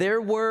Jerusalem,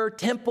 there were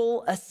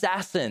temple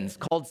assassins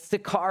called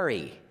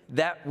Sicarii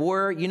that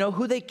were, you know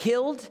who they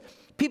killed?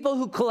 People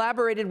who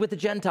collaborated with the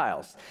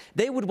Gentiles.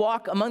 They would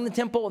walk among the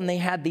temple and they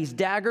had these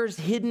daggers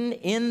hidden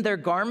in their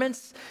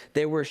garments.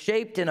 They were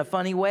shaped in a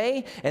funny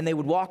way, and they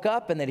would walk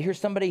up and they'd hear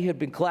somebody who had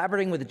been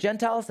collaborating with the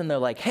Gentiles, and they're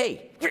like,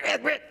 hey,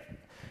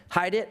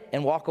 hide it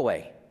and walk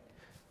away.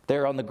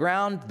 They're on the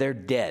ground, they're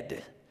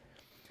dead.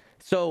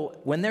 So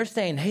when they're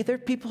saying, hey, there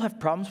people have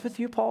problems with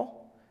you,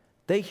 Paul,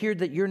 they hear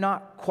that you're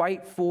not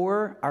quite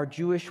for our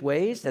Jewish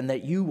ways and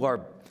that you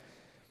are,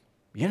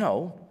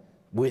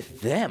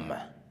 with them.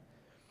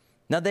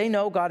 Now, they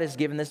know God has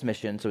given this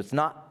mission, so it's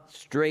not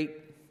straight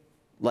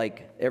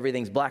like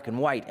everything's black and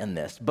white in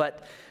this,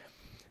 but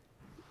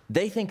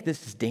they think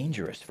this is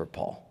dangerous for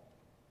Paul.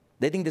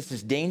 They think this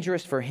is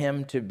dangerous for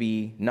him to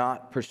be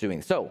not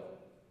pursuing. So,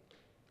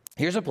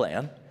 here's a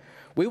plan.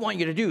 We want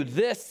you to do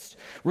this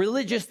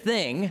religious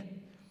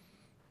thing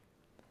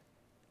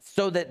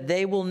so that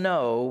they will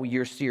know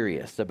you're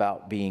serious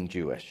about being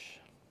Jewish.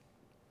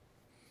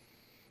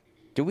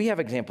 Do we have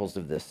examples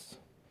of this?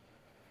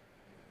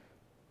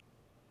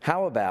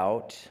 How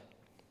about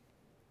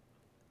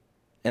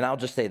and I'll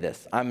just say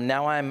this. I'm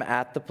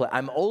at the place.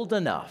 I'm old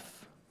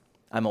enough,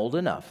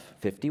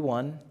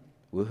 51,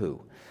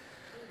 woohoo,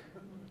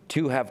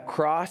 to have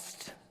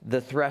crossed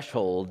the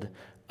threshold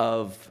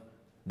of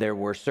there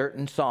were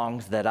certain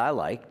songs that I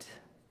liked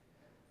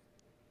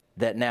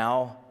that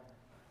now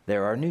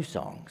there are new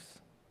songs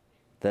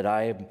that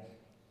I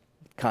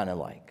kind of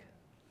like.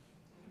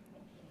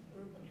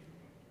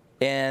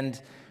 And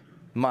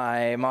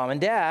my mom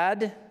and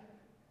dad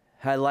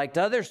had liked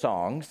other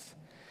songs,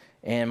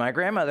 and my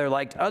grandmother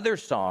liked other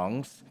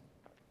songs.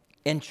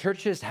 And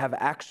churches have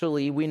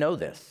actually, we know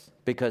this,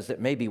 because it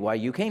may be why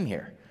you came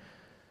here.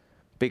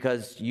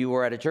 Because you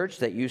were at a church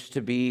that used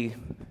to be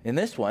in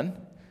this one,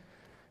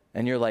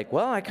 and you're like,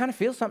 well, I kind of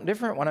feel something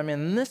different when I'm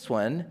in this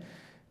one,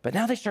 but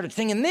now they started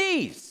singing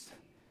these,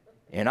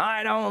 and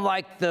I don't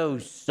like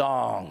those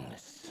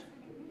songs.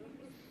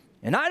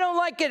 And I don't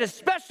like it,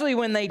 especially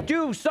when they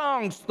do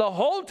songs the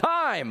whole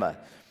time,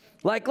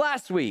 like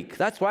last week.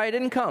 That's why I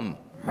didn't come.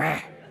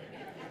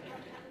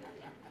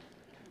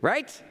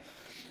 Right?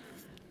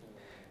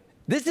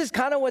 This is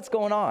kind of what's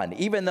going on,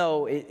 even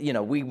though,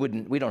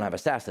 we don't have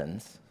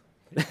assassins.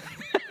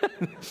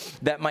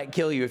 That might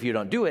kill you if you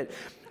don't do it.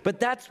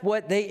 But that's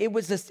what it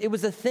was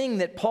a thing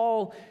that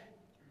Paul,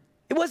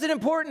 it wasn't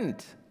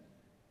important.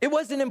 It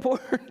wasn't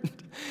important.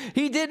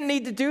 He didn't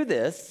need to do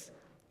this.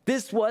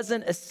 This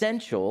wasn't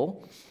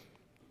essential.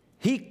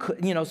 He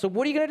could, so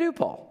what are you going to do,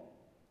 Paul?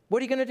 What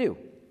are you going to do?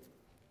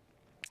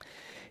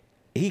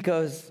 He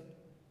goes,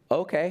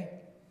 okay.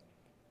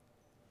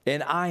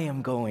 And I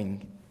am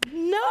going,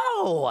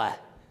 no.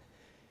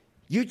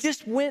 You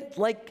just went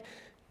like,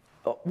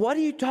 what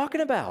are you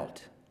talking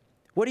about?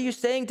 What are you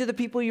saying to the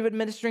people you're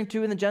administering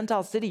to in the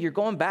Gentile city? You're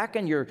going back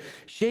and you're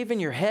shaving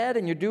your head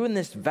and you're doing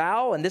this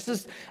vow. And this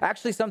is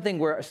actually something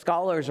where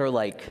scholars are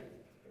like,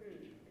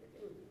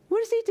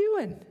 what is he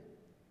doing?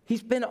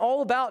 He's been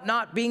all about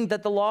not being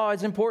that the law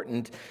is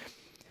important.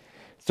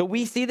 So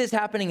we see this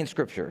happening in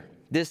Scripture.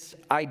 This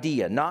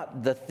idea,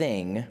 not the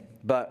thing,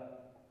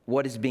 but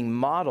what is being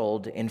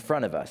modeled in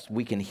front of us.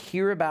 We can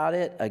hear about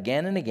it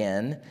again and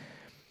again.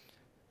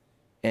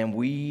 And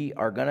we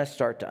are going to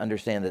start to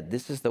understand that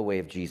this is the way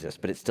of Jesus,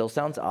 but it still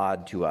sounds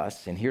odd to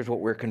us. And here's what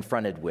we're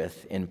confronted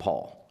with in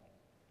Paul: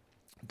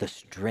 the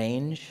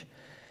strange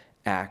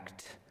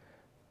act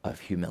of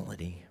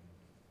humility.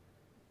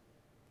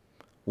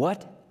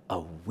 What a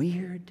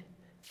weird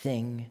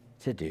thing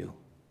to do,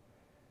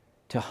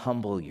 to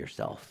humble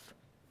yourself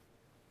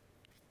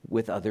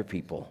with other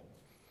people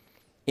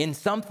in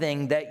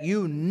something that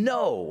you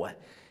know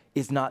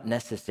is not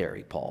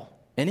necessary, Paul.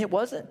 And it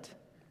wasn't.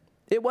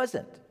 It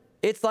wasn't.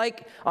 It's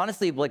like,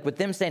 honestly, like with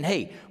them saying,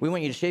 hey, we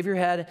want you to shave your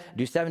head,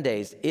 do 7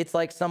 days. It's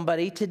like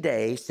somebody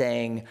today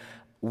saying,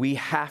 we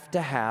have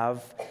to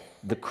have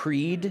the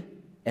creed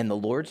and the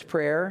Lord's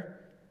Prayer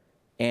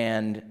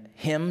and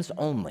hymns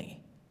only.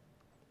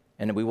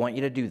 And we want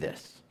you to do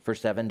this for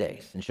 7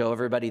 days and show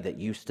everybody that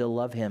you still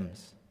love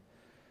hymns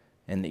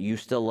and that you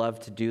still love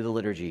to do the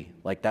liturgy.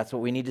 Like, that's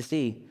what we need to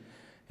see.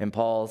 And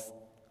Paul's,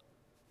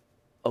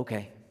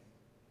 okay,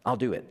 I'll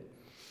do it.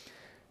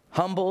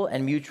 Humble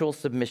and mutual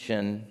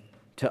submission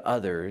to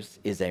others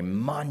is a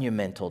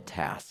monumental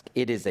task.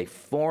 It is a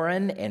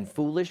foreign and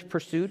foolish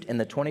pursuit in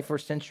the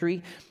 21st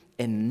century,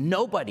 and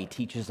nobody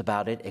teaches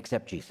about it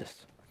except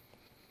Jesus.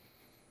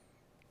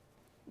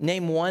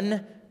 Name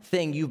one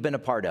thing you've been a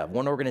part of,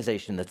 one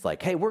organization that's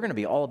like, hey, we're going to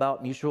be all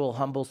about mutual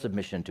humble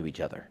submission to each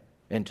other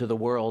and to the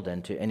world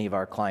and to any of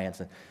our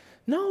clients.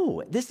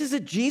 No, this is a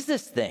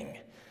Jesus thing.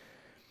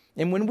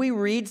 And when we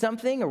read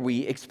something or we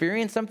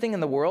experience something in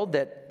the world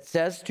that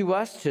says to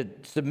us to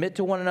submit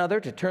to one another,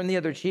 to turn the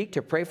other cheek,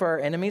 to pray for our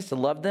enemies, to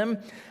love them,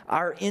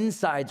 our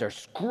insides are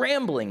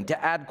scrambling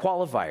to add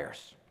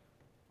qualifiers.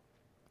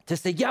 To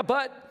say, yeah,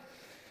 but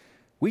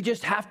we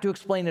just have to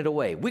explain it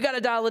away. We got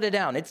to dial it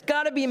down. It's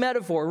got to be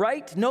metaphor,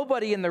 right?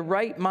 Nobody in their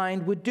right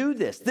mind would do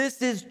this.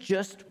 This is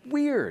just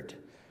weird.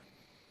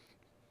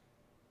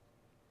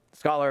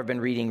 Scholar I've been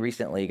reading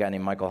recently, a guy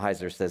named Michael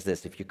Heiser, says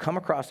this: if you come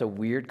across a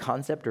weird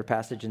concept or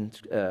passage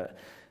or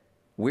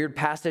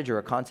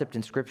a concept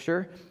in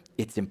Scripture,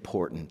 it's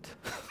important.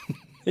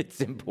 It's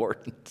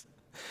important.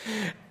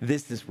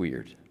 This is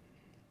weird.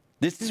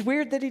 This is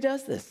weird that he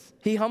does this.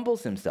 He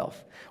humbles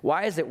himself.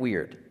 Why is it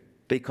weird?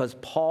 Because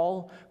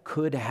Paul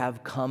could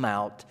have come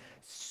out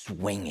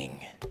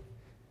swinging.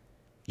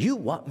 You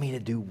want me to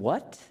do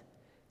what?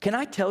 Can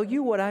I tell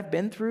you what I've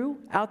been through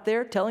out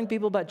there telling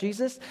people about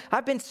Jesus?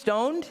 I've been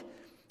stoned.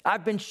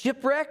 I've been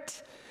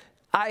shipwrecked.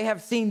 I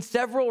have seen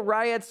several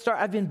riots start.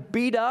 I've been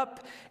beat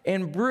up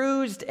and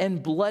bruised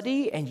and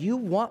bloody, and you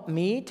want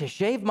me to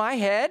shave my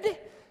head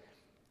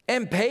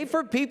and pay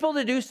for people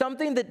to do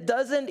something that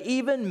doesn't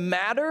even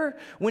matter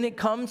when it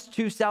comes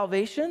to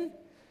salvation?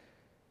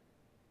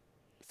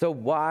 So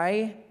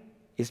why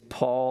is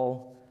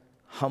Paul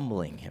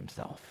humbling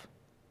himself?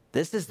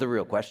 This is the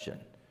real question.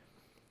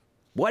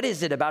 What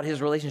is it about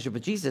his relationship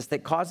with Jesus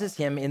that causes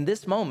him in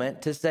this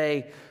moment to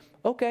say,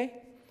 okay,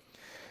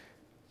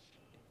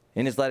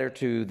 In his letter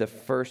to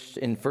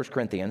in 1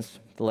 Corinthians,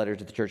 the letter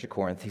to the church at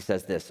Corinth, he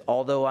says this: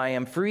 although I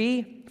am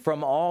free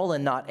from all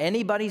and not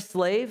anybody's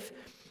slave,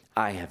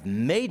 I have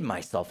made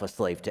myself a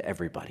slave to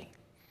everybody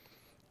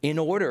in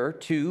order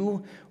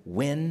to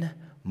win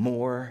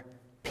more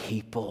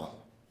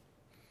people.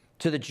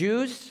 To the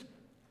Jews,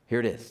 here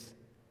it is: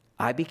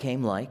 I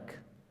became like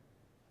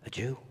a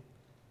Jew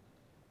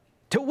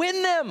to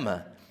win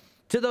them.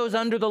 To those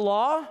under the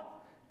law,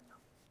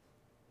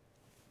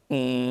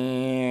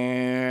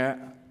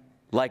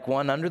 like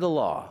one under the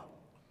law.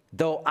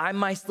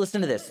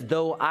 Listen to this,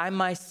 though I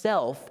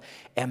myself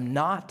am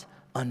not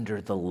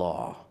under the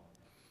law.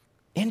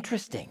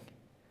 Interesting.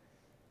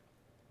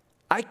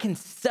 I can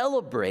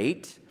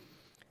celebrate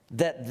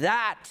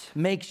that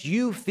makes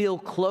you feel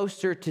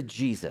closer to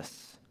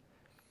Jesus.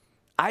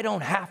 I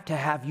don't have to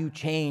have you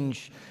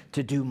change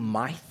to do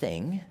my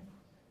thing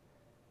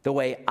the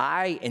way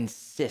I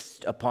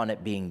insist upon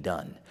it being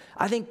done.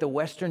 I think the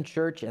Western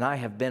church, and I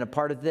have been a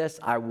part of this,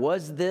 I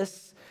was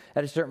this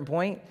at a certain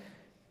point,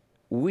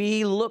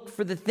 we look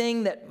for the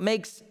thing that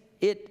makes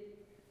it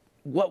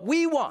what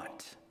we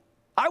want.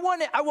 I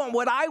want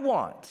what I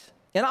want.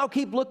 And I'll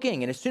keep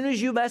looking. And as soon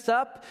as you mess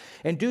up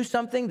and do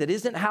something that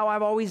isn't how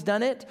I've always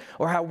done it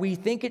or how we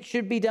think it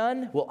should be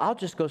done, well, I'll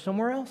just go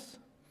somewhere else.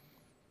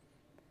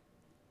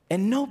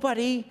 And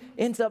nobody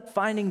ends up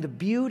finding the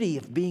beauty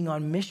of being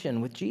on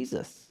mission with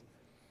Jesus.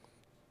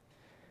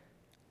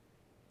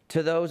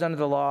 To those under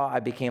the law,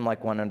 I became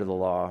like one under the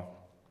law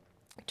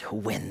to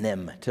win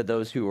them. To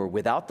those who are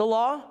without the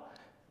law,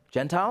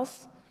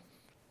 Gentiles,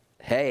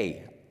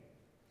 hey,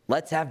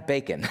 let's have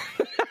bacon.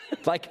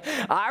 Like,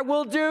 I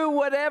will do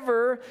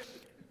whatever.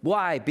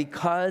 Why?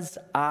 Because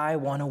I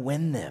want to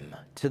win them.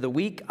 To the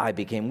weak, I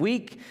became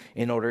weak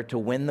in order to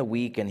win the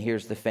weak. And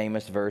here's the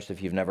famous verse,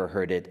 if you've never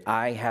heard it: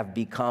 I have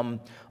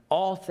become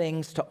all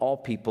things to all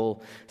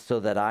people so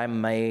that I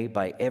may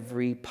by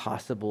every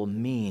possible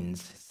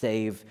means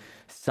save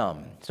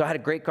some. So I had a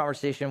great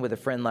conversation with a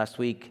friend last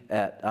week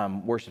at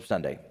Worship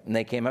Sunday. And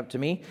they came up to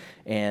me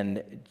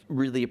and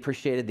really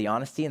appreciated the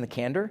honesty and the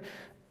candor.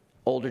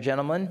 Older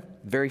gentleman,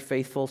 very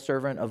faithful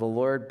servant of the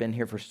Lord, been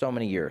here for so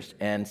many years,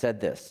 and said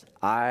this: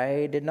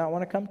 I did not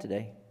want to come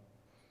today.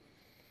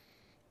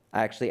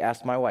 I actually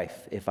asked my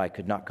wife if I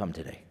could not come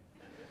today.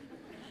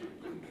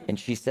 And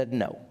she said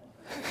no.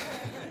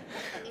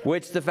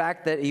 Which, the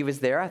fact that he was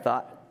there, I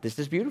thought, this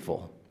is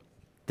beautiful.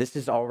 This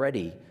is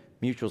already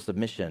mutual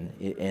submission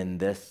in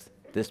this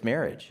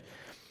marriage.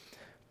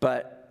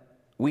 But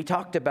we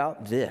talked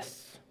about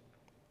this,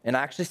 and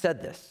I actually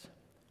said this: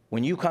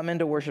 when you come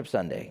into Worship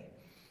Sunday,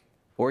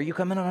 or you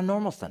come in on a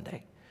normal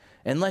Sunday,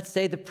 and let's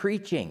say the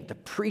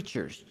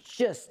preacher's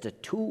just a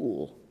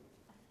tool,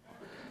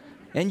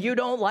 and you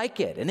don't like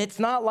it, and it's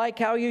not like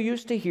how you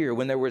used to hear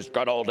when there was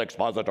good old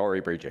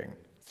expository preaching.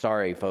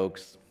 Sorry,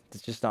 folks,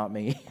 it's just not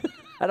me.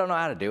 I don't know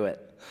how to do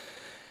it.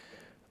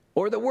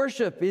 Or the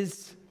worship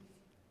is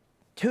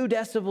 2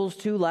 decibels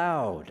too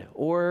loud,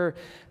 or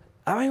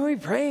why are we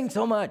praying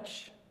so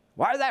much?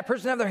 Why does that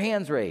person have their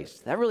hands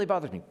raised? That really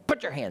bothers me.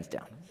 Put your hands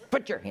down.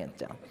 Put your hands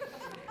down.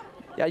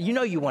 Yeah, you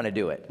know you want to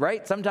do it,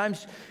 right?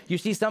 Sometimes you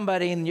see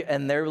somebody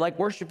and they're like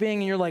worshiping,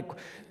 and you're like,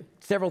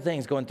 several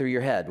things going through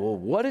your head. Well,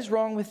 what is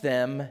wrong with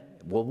them?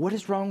 Well, what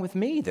is wrong with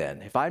me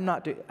then? If I'm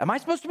not am I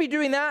supposed to be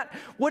doing that?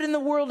 What in the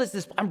world is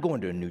this? I'm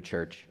going to a new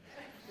church.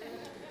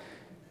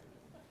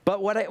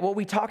 But what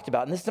we talked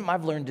about, and this is something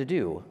I've learned to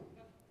do,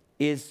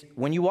 is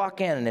when you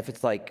walk in and if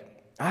it's like,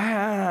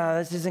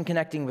 this isn't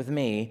connecting with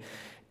me,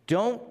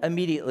 don't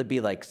immediately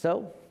be like,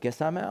 so,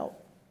 guess I'm out.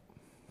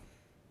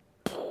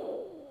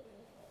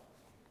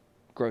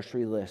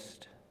 Grocery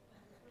list.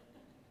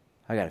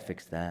 I got to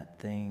fix that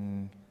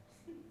thing.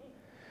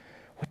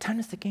 What time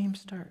does the game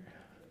start?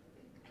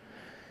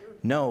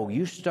 No,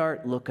 you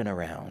start looking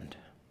around.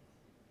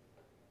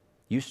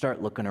 You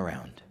start looking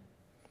around.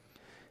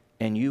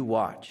 And you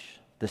watch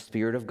the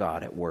Spirit of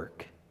God at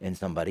work in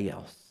somebody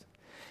else.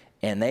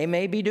 And they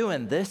may be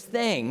doing this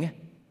thing,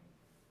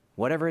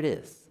 whatever it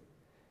is.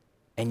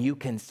 And you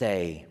can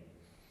say,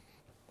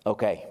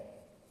 okay,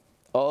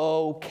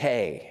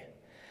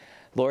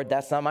 Lord,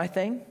 that's not my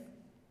thing,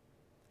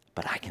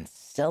 but I can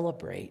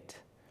celebrate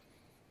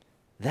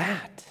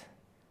that.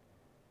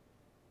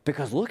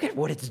 Because look at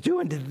what it's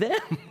doing to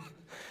them.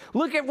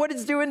 Look at what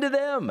it's doing to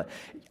them.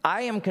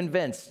 I am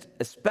convinced,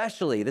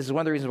 especially, this is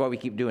one of the reasons why we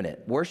keep doing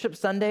it. Worship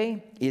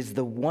Sunday is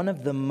one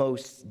of the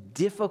most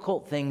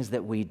difficult things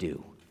that we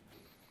do,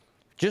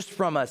 just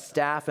from a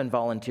staff and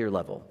volunteer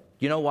level.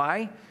 You know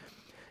why?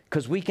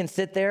 Because we can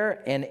sit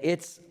there and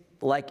it's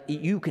like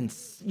you can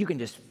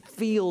just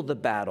feel the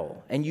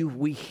battle, and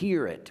we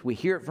hear it. We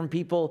hear it from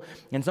people,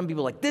 and some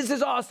people are like, this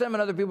is awesome,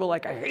 and other people are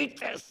like, I hate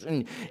this.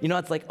 And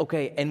it's like,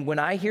 okay, and when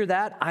I hear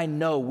that, I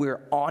know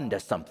we're on to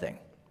something.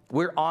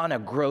 We're on a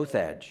growth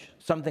edge,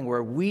 something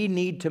where we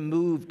need to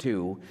move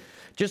to.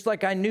 Just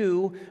like I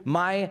knew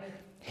my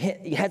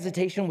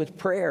hesitation with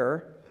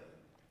prayer,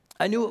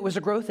 I knew it was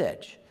a growth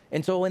edge.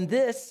 And so in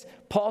this,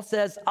 Paul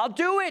says, I'll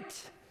do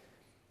it.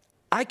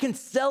 I can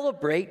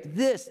celebrate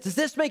this. Does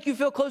this make you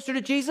feel closer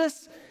to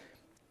Jesus?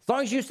 As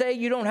long as you say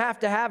you don't have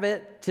to have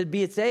it to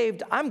be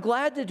saved, I'm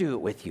glad to do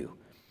it with you.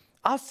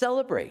 I'll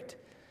celebrate.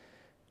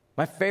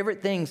 My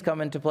favorite things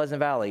coming to Pleasant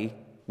Valley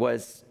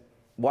was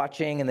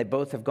watching, and they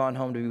both have gone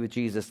home to be with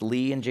Jesus,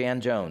 Lee and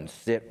Jan Jones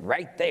sit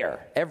right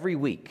there every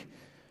week.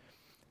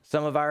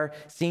 Some of our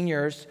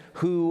seniors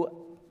who,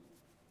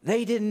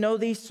 they didn't know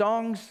these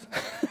songs.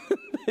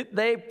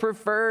 They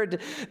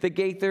preferred the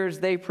Gaithers.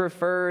 They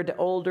preferred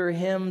older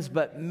hymns.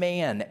 But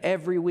man,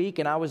 every week,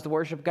 and I was the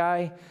worship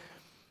guy,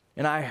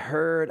 and I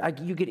heard,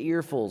 you get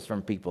earfuls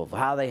from people of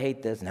how they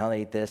hate this and how they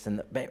hate this.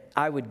 And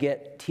I would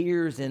get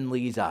tears in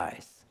Lee's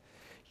eyes.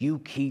 You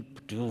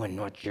keep doing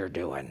what you're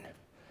doing.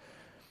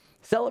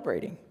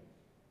 Celebrating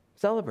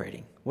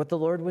what the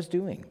Lord was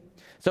doing.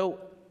 So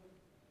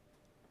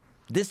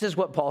this is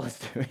what Paul is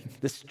doing.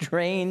 The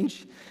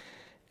strange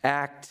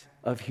act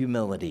of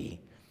humility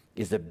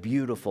is a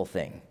beautiful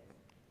thing.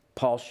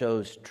 Paul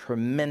shows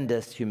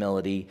tremendous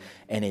humility,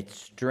 and it's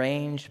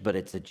strange, but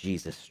it's a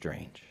Jesus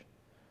strange,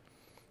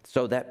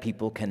 so that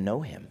people can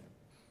know him.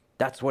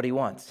 That's what he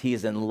wants. He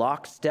is in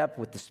lockstep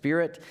with the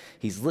Spirit.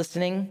 He's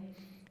listening.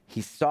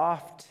 He's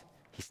soft.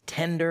 He's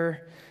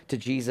tender to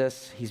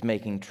Jesus. He's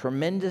making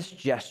tremendous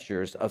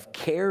gestures of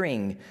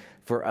caring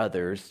for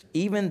others,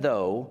 even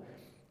though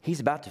he's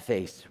about to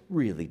face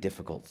really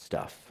difficult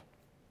stuff.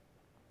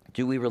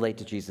 Do we relate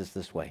to Jesus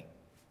this way?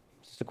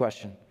 Just a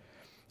question.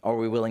 Are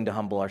we willing to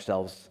humble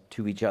ourselves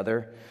to each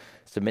other,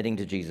 submitting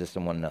to Jesus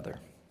and one another?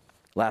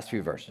 Last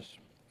few verses.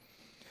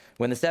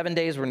 When the 7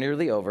 days were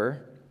nearly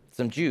over,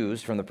 some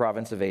Jews from the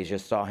province of Asia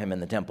saw him in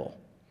the temple,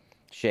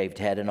 shaved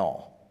head and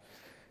all.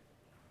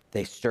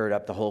 They stirred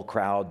up the whole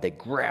crowd. They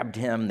grabbed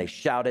him. They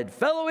shouted,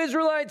 "Fellow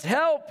Israelites,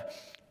 help!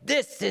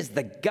 This is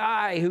the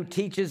guy who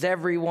teaches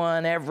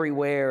everyone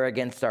everywhere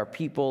against our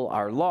people,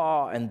 our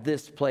law, and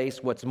this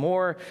place. What's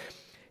more,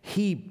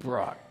 he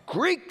brought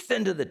Greeks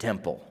into the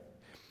temple.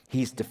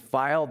 He's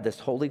defiled this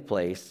holy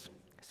place."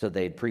 So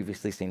they had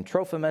previously seen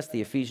Trophimus,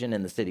 the Ephesian,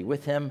 in the city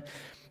with him.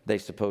 They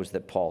supposed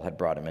that Paul had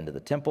brought him into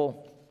the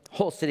temple. The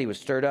whole city was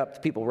stirred up. The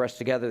people rushed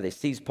together. They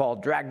seized Paul,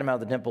 dragged him out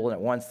of the temple, and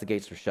at once the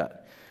gates were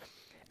shut.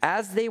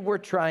 As they were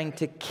trying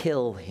to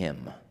kill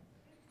him,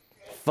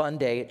 fun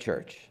day at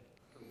church,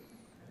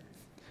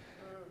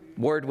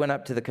 word went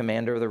up to the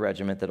commander of the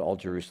regiment that all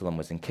Jerusalem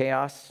was in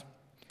chaos.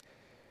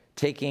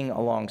 Taking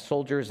along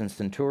soldiers and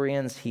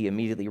centurions, he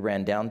immediately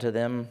ran down to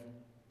them.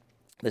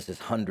 This is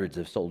hundreds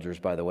of soldiers,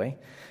 by the way.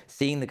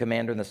 Seeing the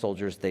commander and the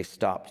soldiers, they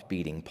stopped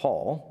beating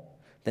Paul.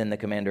 Then the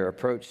commander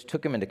approached,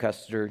 took him into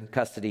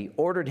custody,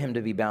 ordered him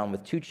to be bound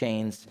with 2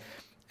 chains,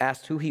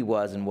 asked who he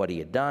was and what he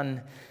had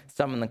done.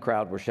 Some in the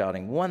crowd were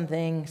shouting one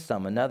thing,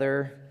 some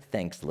another.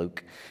 Thanks,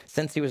 Luke.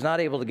 Since he was not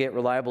able to get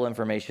reliable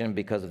information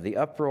because of the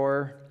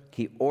uproar,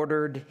 he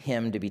ordered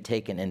him to be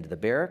taken into the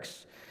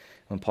barracks.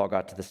 When Paul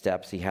got to the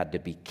steps, he had to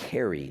be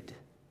carried.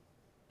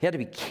 He had to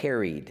be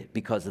carried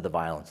because of the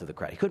violence of the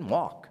crowd. He couldn't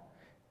walk.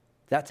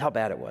 That's how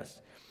bad it was.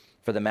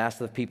 For the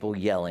mass of people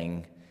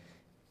yelling,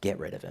 "Get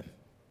rid of him.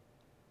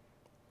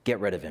 Get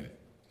rid of him."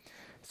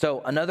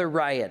 So another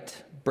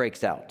riot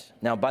breaks out.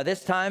 Now, by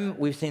this time,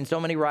 we've seen so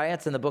many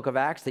riots in the book of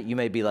Acts that you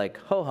may be like,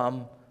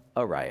 ho-hum,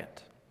 a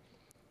riot.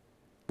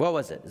 What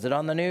was it? Is it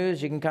on the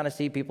news? You can kind of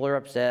see people are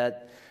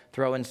upset,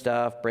 throwing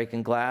stuff,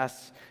 breaking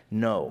glass.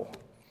 No.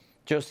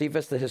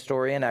 Josephus, the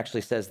historian,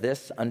 actually says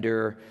this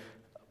under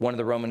one of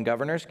the Roman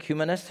governors,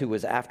 Cumanus, who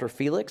was after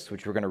Felix,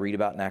 which we're going to read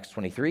about in Acts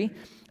 23.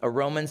 A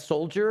Roman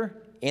soldier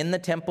in the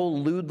temple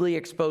lewdly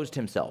exposed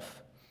himself.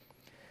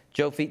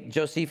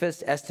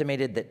 Josephus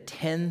estimated that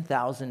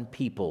 10,000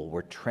 people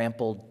were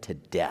trampled to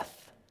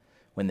death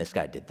when this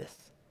guy did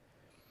this.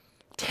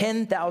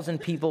 10,000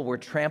 people were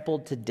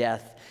trampled to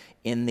death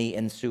in the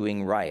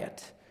ensuing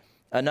riot.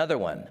 Another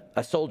one,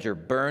 a soldier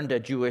burned a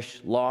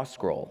Jewish law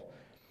scroll.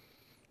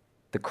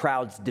 The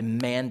crowds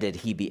demanded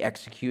he be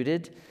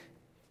executed.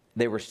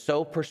 They were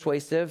so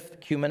persuasive,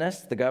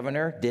 Cumanus, the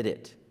governor, did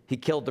it. He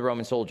killed the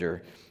Roman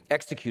soldier,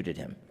 executed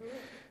him.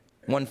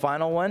 One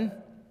final one.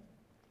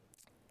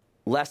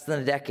 Less than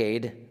a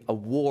decade, a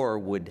war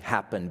would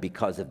happen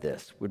because of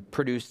this, would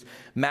produce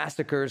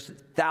massacres,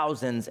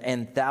 thousands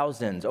and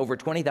thousands, over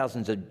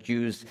 20,000 of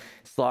Jews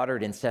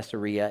slaughtered in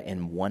Caesarea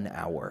in 1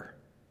 hour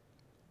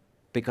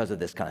because of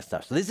this kind of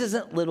stuff. So this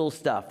isn't little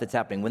stuff that's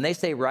happening. When they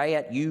say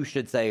riot, you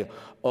should say,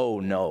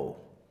 oh no,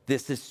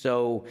 this is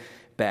so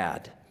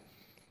bad.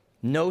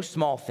 No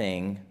small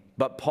thing,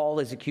 but Paul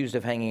is accused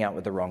of hanging out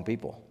with the wrong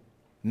people.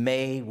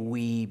 May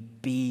we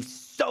be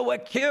so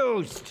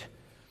accused.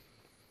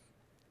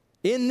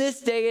 In this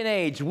day and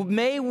age,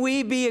 may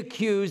we be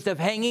accused of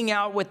hanging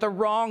out with the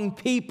wrong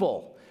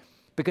people,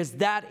 because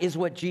that is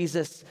what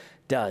Jesus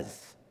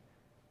does.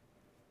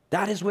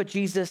 That is what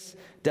Jesus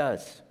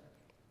does.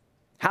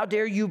 How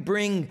dare you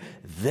bring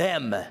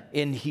them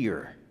in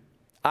here?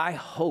 I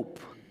hope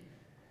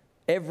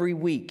every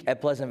week at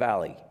Pleasant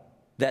Valley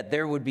that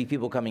there would be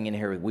people coming in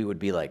here, we would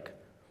be like,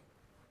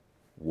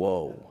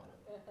 whoa,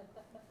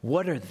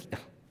 what are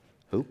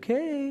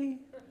okay,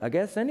 I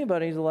guess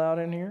anybody's allowed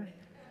in here.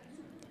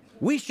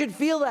 We should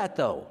feel that,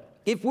 though.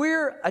 If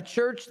we're a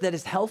church that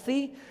is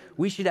healthy,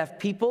 we should have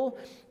people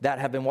that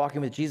have been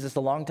walking with Jesus a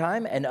long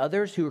time and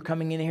others who are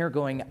coming in here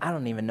going, I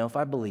don't even know if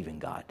I believe in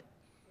God.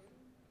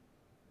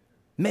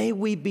 May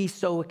we be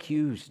so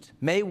accused.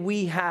 May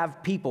we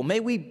have people. May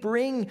we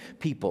bring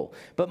people.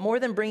 But more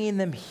than bringing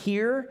them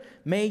here,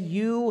 may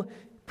you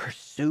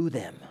pursue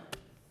them.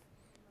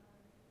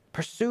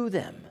 Pursue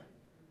them.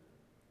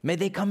 May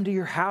they come to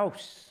your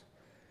house.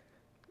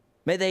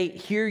 May they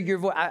hear your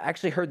voice. I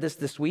actually heard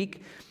this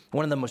week.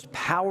 One of the most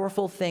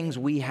powerful things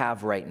we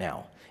have right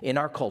now in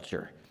our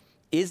culture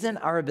isn't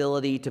our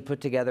ability to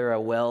put together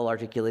a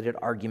well-articulated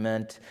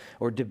argument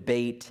or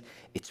debate.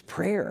 It's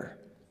prayer.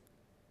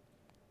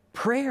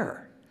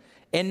 Prayer.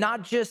 And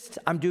not just,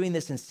 I'm doing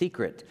this in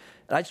secret.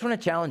 I just want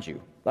to challenge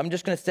you. I'm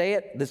just going to say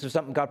it. This is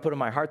something God put in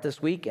my heart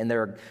this week. And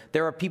there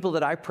are people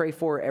that I pray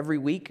for every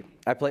week.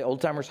 I play old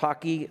timers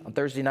hockey on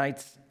Thursday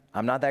nights.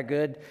 I'm not that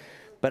good.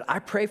 But I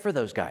pray for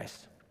those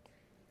guys.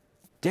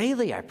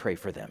 Daily I pray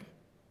for them.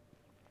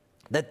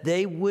 That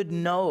they would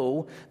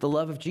know the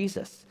love of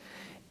Jesus.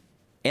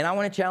 And I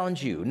want to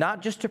challenge you,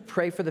 not just to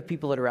pray for the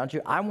people that are around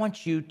you. I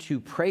want you to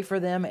pray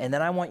for them, and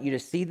then I want you to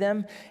see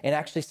them and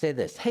actually say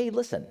this. Hey,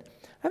 listen,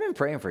 I've been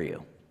praying for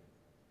you.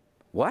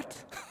 What?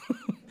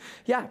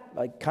 Yeah,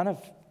 like kind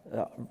of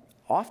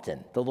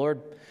often. The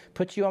Lord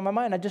puts you on my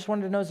mind. I just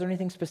wanted to know, is there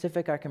anything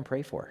specific I can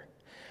pray for?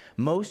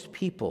 Most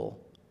people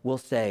will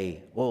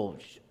say, well,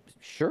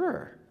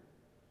 sure.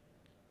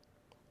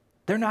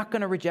 They're not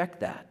going to reject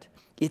that.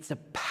 It's a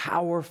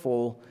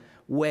powerful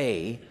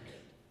way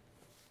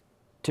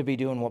to be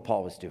doing what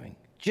Paul was doing.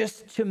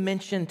 Just to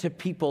mention to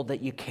people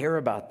that you care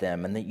about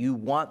them and that you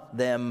want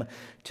them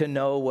to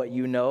know what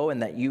you know,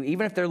 and that you,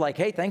 even if they're like,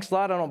 hey, thanks a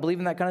lot, I don't believe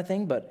in that kind of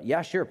thing, but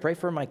yeah, sure, pray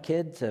for my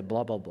kid to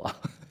blah, blah, blah.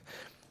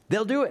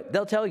 They'll do it.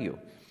 They'll tell you.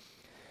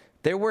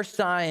 There were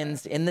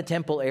signs in the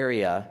temple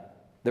area.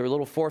 There were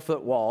little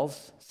 4-foot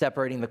walls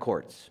separating the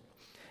courts.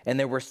 And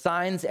there were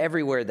signs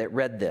everywhere that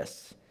read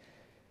this.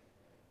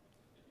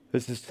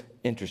 This is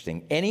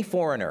interesting. Any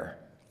foreigner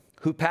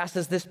who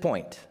passes this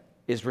point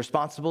is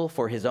responsible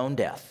for his own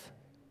death.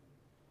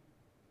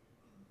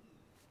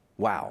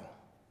 Wow.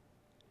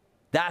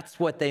 That's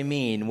what they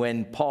mean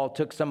when Paul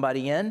took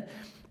somebody in,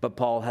 but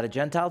Paul had a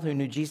Gentile who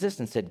knew Jesus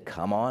and said,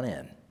 come on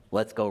in.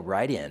 Let's go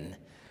right in.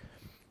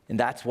 And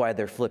that's why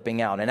they're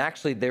flipping out. And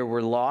actually, there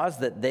were laws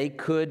that they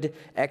could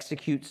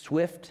execute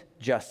swift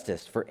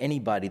justice for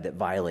anybody that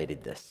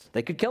violated this.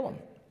 They could kill him.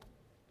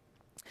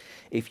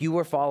 If you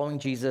are following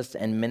Jesus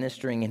and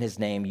ministering in his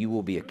name, you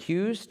will be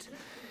accused.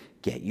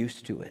 Get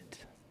used to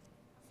it.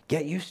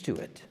 Get used to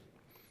it.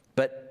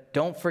 But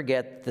don't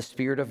forget the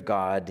Spirit of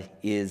God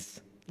is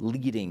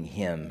leading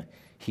him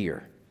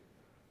here.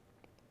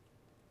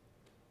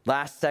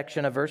 Last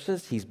section of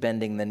verses, he's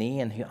bending the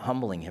knee and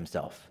humbling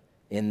himself.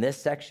 In this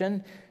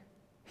section,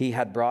 he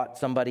had brought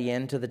somebody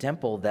into the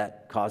temple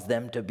that caused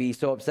them to be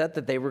so upset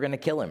that they were going to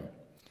kill him.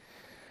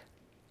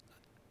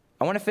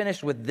 I want to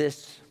finish with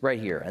this right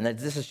here, and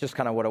this is just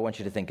kind of what I want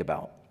you to think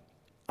about.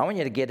 I want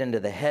you to get into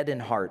the head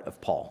and heart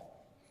of Paul.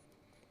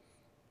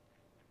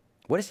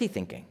 What is he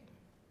thinking?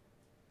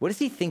 What is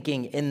he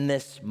thinking in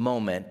this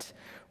moment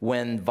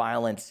when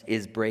violence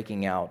is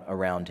breaking out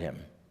around him?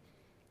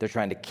 They're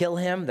trying to kill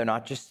him. They're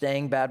not just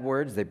saying bad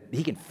words.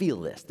 He can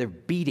feel this. They're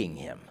beating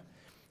him.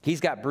 He's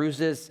got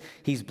bruises.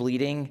 He's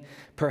bleeding.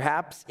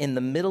 Perhaps in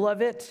the middle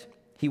of it,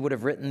 he would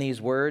have written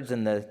these words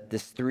in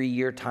this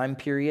 3-year time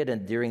period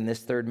and during this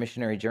third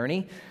missionary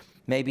journey.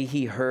 Maybe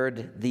he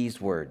heard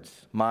these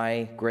words,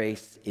 my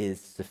grace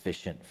is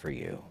sufficient for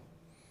you.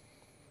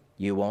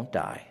 You won't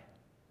die.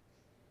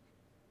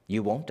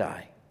 You won't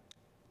die.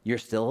 You're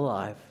still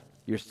alive.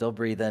 You're still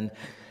breathing.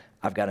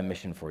 I've got a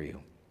mission for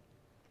you.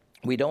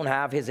 We don't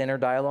have his inner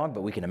dialogue,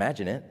 but we can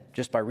imagine it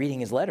just by reading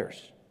his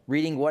letters,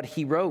 reading what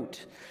he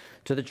wrote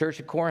to the church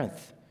at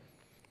Corinth.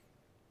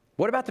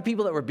 What about the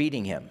people that were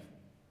beating him?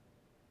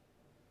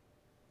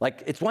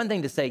 Like, it's one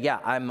thing to say, yeah,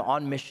 I'm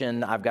on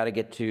mission. I've got to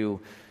get to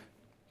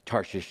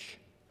Tarshish.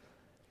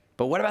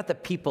 But what about the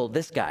people,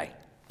 this guy?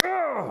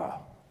 Ugh!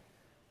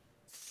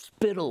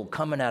 Spittle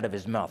coming out of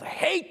his mouth. I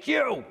hate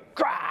you.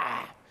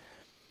 Cry.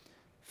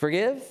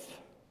 Forgive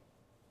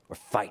or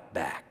fight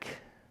back.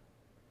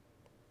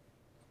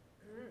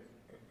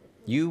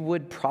 You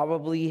would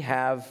probably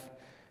have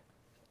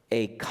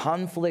a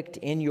conflict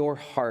in your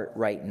heart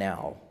right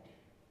now,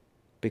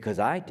 because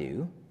I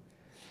do,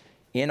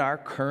 in our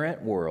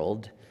current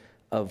world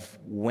of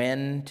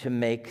when to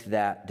make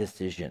that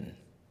decision.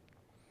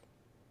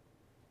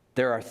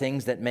 There are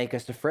things that make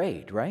us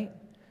afraid, right?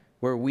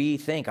 Where we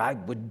think, I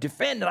would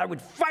defend and I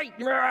would fight.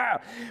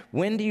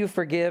 When do you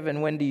forgive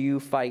and when do you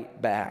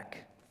fight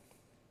back?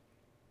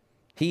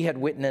 He had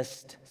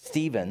witnessed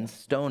Stephen's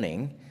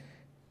stoning,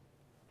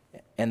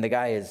 and the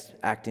guy is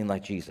acting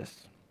like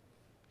Jesus.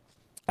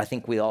 I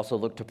think we also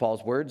look to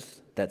Paul's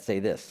words that say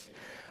this: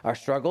 our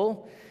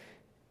struggle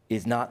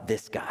is not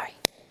this guy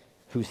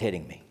who's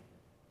hitting me.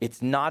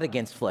 It's not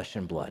against flesh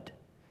and blood,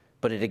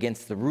 Put it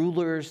against the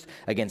rulers,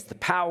 against the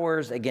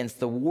powers, against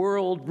the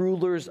world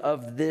rulers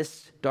of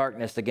this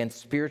darkness,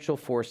 against spiritual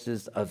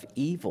forces of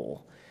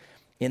evil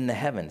in the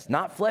heavens.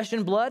 Not flesh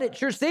and blood. It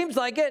sure seems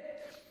like it.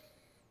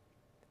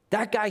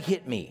 That guy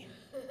hit me.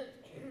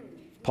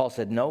 Paul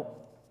said, no,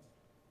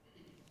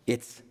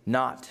 it's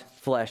not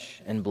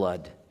flesh and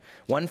blood.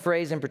 One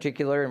phrase in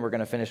particular, and we're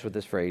going to finish with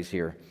this phrase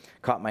here,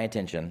 caught my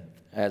attention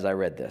as I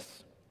read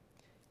this.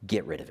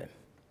 Get rid of him.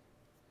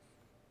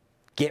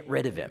 Get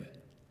rid of him.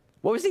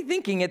 What was he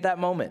thinking at that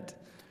moment?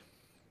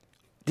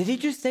 Did he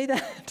just say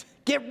that?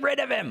 Get rid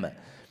of him.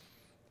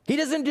 He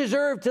doesn't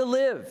deserve to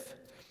live.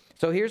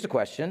 So here's the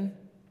question.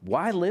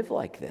 Why live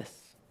like this?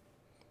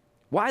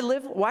 Why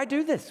live? Why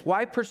do this?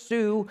 Why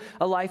pursue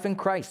a life in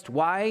Christ?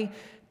 Why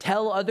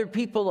tell other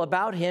people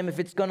about him if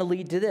it's going to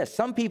lead to this?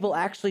 Some people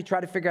actually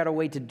try to figure out a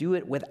way to do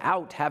it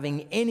without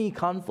having any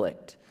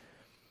conflict.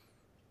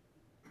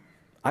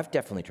 I've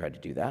definitely tried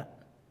to do that.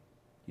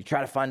 You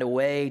try to find a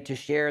way to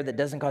share that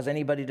doesn't cause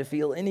anybody to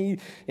feel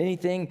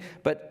anything.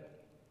 But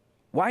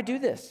why do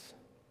this?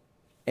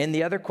 And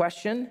the other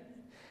question,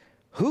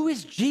 who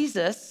is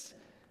Jesus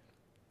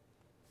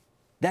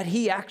that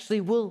he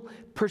actually will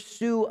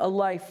pursue a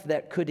life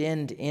that could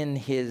end in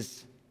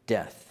his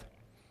death?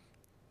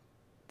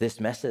 This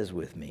messes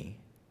with me.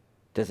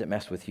 Does it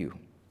mess with you?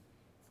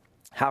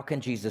 How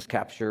can Jesus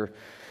capture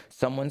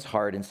someone's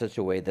heart in such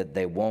a way that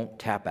they won't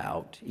tap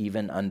out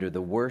even under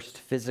the worst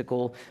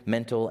physical,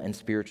 mental, and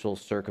spiritual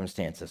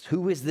circumstances?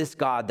 Who is this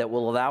God that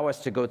will allow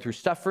us to go through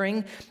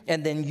suffering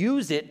and then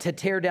use it to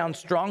tear down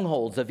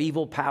strongholds of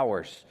evil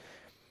powers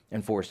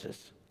and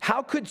forces?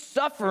 How could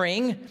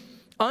suffering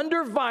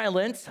under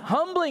violence,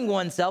 humbling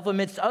oneself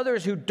amidst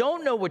others who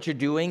don't know what you're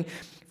doing,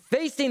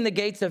 facing the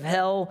gates of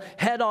hell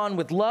head on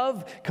with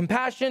love,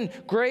 compassion,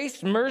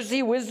 grace,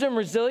 mercy, wisdom,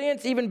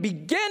 resilience, even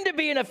begin to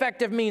be an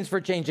effective means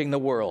for changing the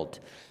world?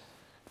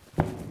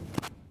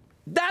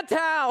 That's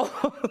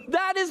how.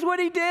 That is what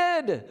he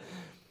did.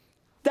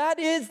 That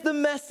is the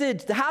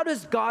message. How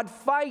does God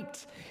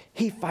fight?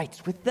 He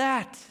fights with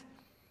that.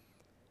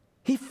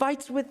 He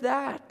fights with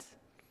that.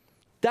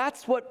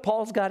 That's what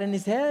Paul's got in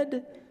his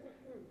head.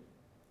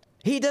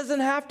 He doesn't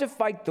have to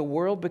fight the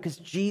world because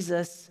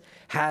Jesus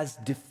has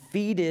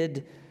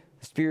defeated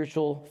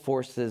spiritual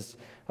forces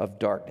of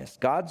darkness.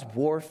 God's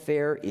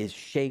warfare is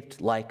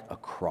shaped like a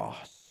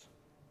cross.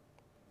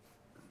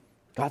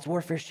 God's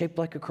warfare is shaped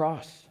like a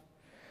cross.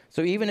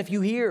 So even if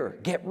you hear,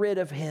 get rid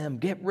of him,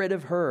 get rid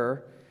of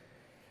her,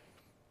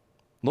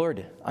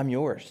 Lord, I'm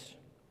yours.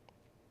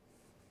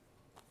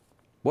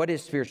 What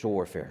is spiritual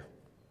warfare?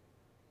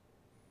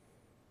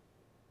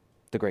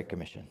 The Great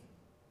Commission.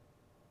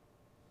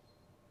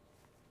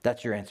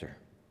 That's your answer.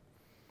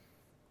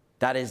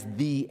 That is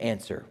the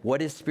answer.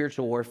 What is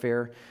spiritual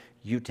warfare?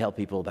 You tell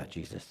people about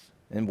Jesus.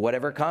 And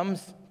whatever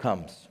comes,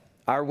 comes.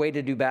 Our way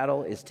to do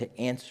battle is to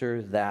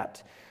answer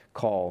that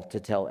call, to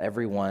tell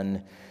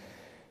everyone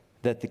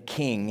that the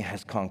King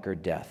has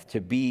conquered death, to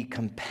be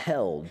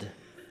compelled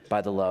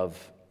by the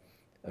love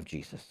of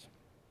Jesus.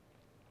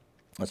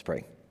 Let's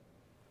pray.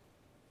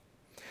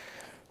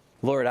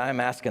 Lord,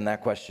 I'm asking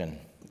that question.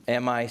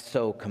 Am I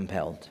so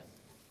compelled?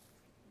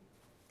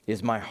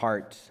 Is my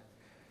heart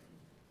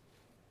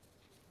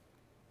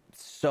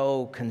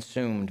so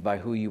consumed by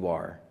who you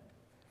are,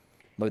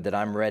 Lord, that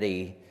I'm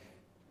ready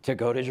to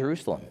go to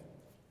Jerusalem,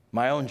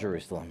 my own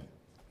Jerusalem?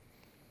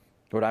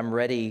 Lord, I'm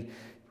ready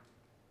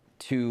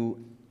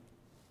to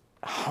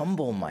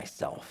humble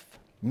myself,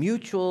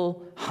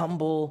 mutual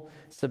humble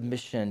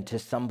submission to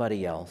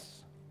somebody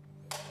else,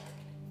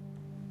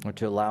 or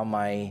to allow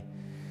my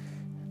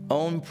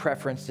own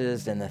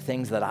preferences and the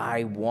things that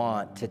I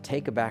want to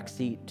take a back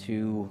seat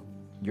to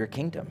your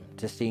kingdom,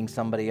 to seeing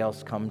somebody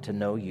else come to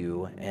know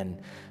you. And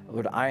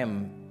Lord, I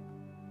am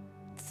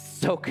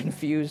so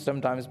confused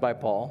sometimes by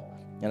Paul,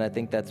 and I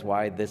think that's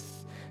why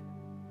this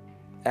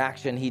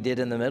action he did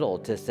in the middle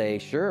to say,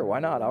 sure, why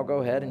not? I'll go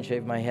ahead and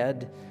shave my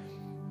head.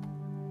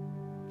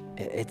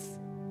 It's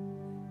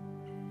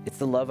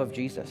the love of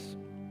Jesus.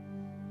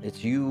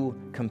 It's you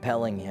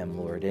compelling him,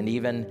 Lord. And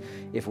even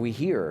if we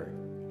hear,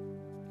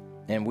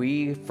 and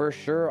we for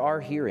sure are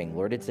hearing,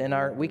 Lord, it's in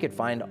we could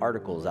find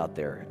articles out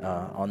there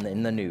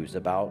in the news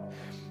about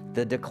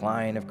the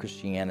decline of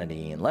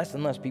Christianity and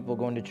less people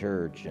going to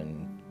church,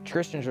 and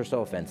Christians are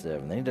so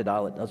offensive and they need to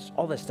dial it,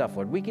 all this stuff,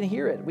 Lord. We can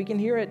hear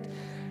it.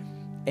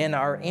 And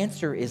our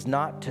answer is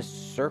not to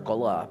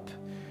circle up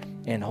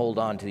and hold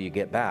on till you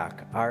get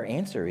back. Our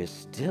answer is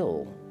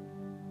still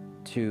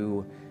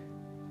to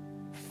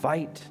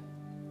fight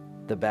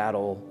the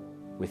battle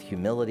with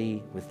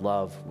humility, with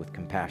love, with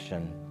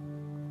compassion,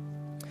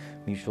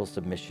 mutual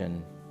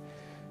submission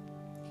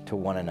to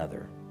one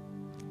another.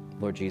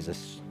 Lord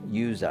Jesus,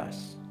 use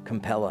us,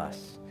 compel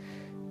us.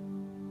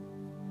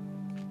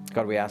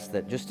 God, we ask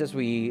that just as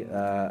we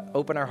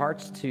open our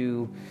hearts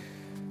to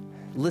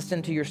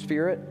listen to your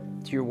Spirit,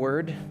 to your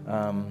word,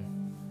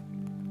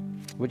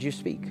 would you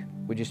speak?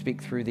 Would you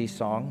speak through these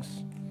songs?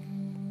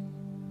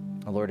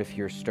 Lord, if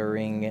you're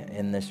stirring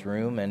in this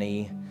room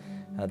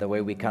the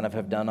way we kind of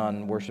have done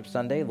on Worship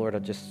Sunday, Lord, I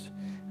just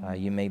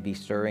You may be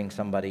stirring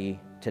somebody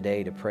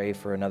today to pray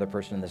for another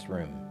person in this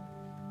room.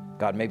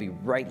 God, maybe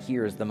right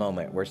here is the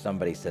moment where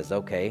somebody says,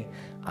 okay,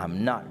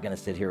 I'm not going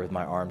to sit here with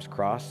my arms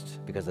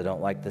crossed because I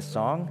don't like this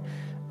song.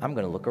 I'm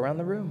going to look around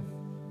the room.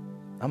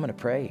 I'm going to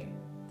pray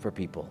for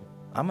people.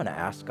 I'm going to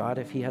ask God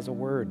if he has a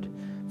word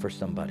for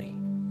somebody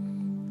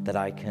that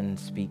I can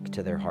speak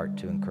to their heart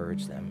to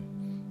encourage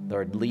them.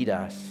 Lord, lead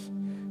us.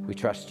 We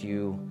trust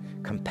you.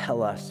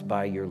 Compel us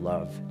by your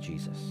love,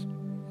 Jesus.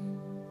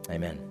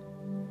 Amen.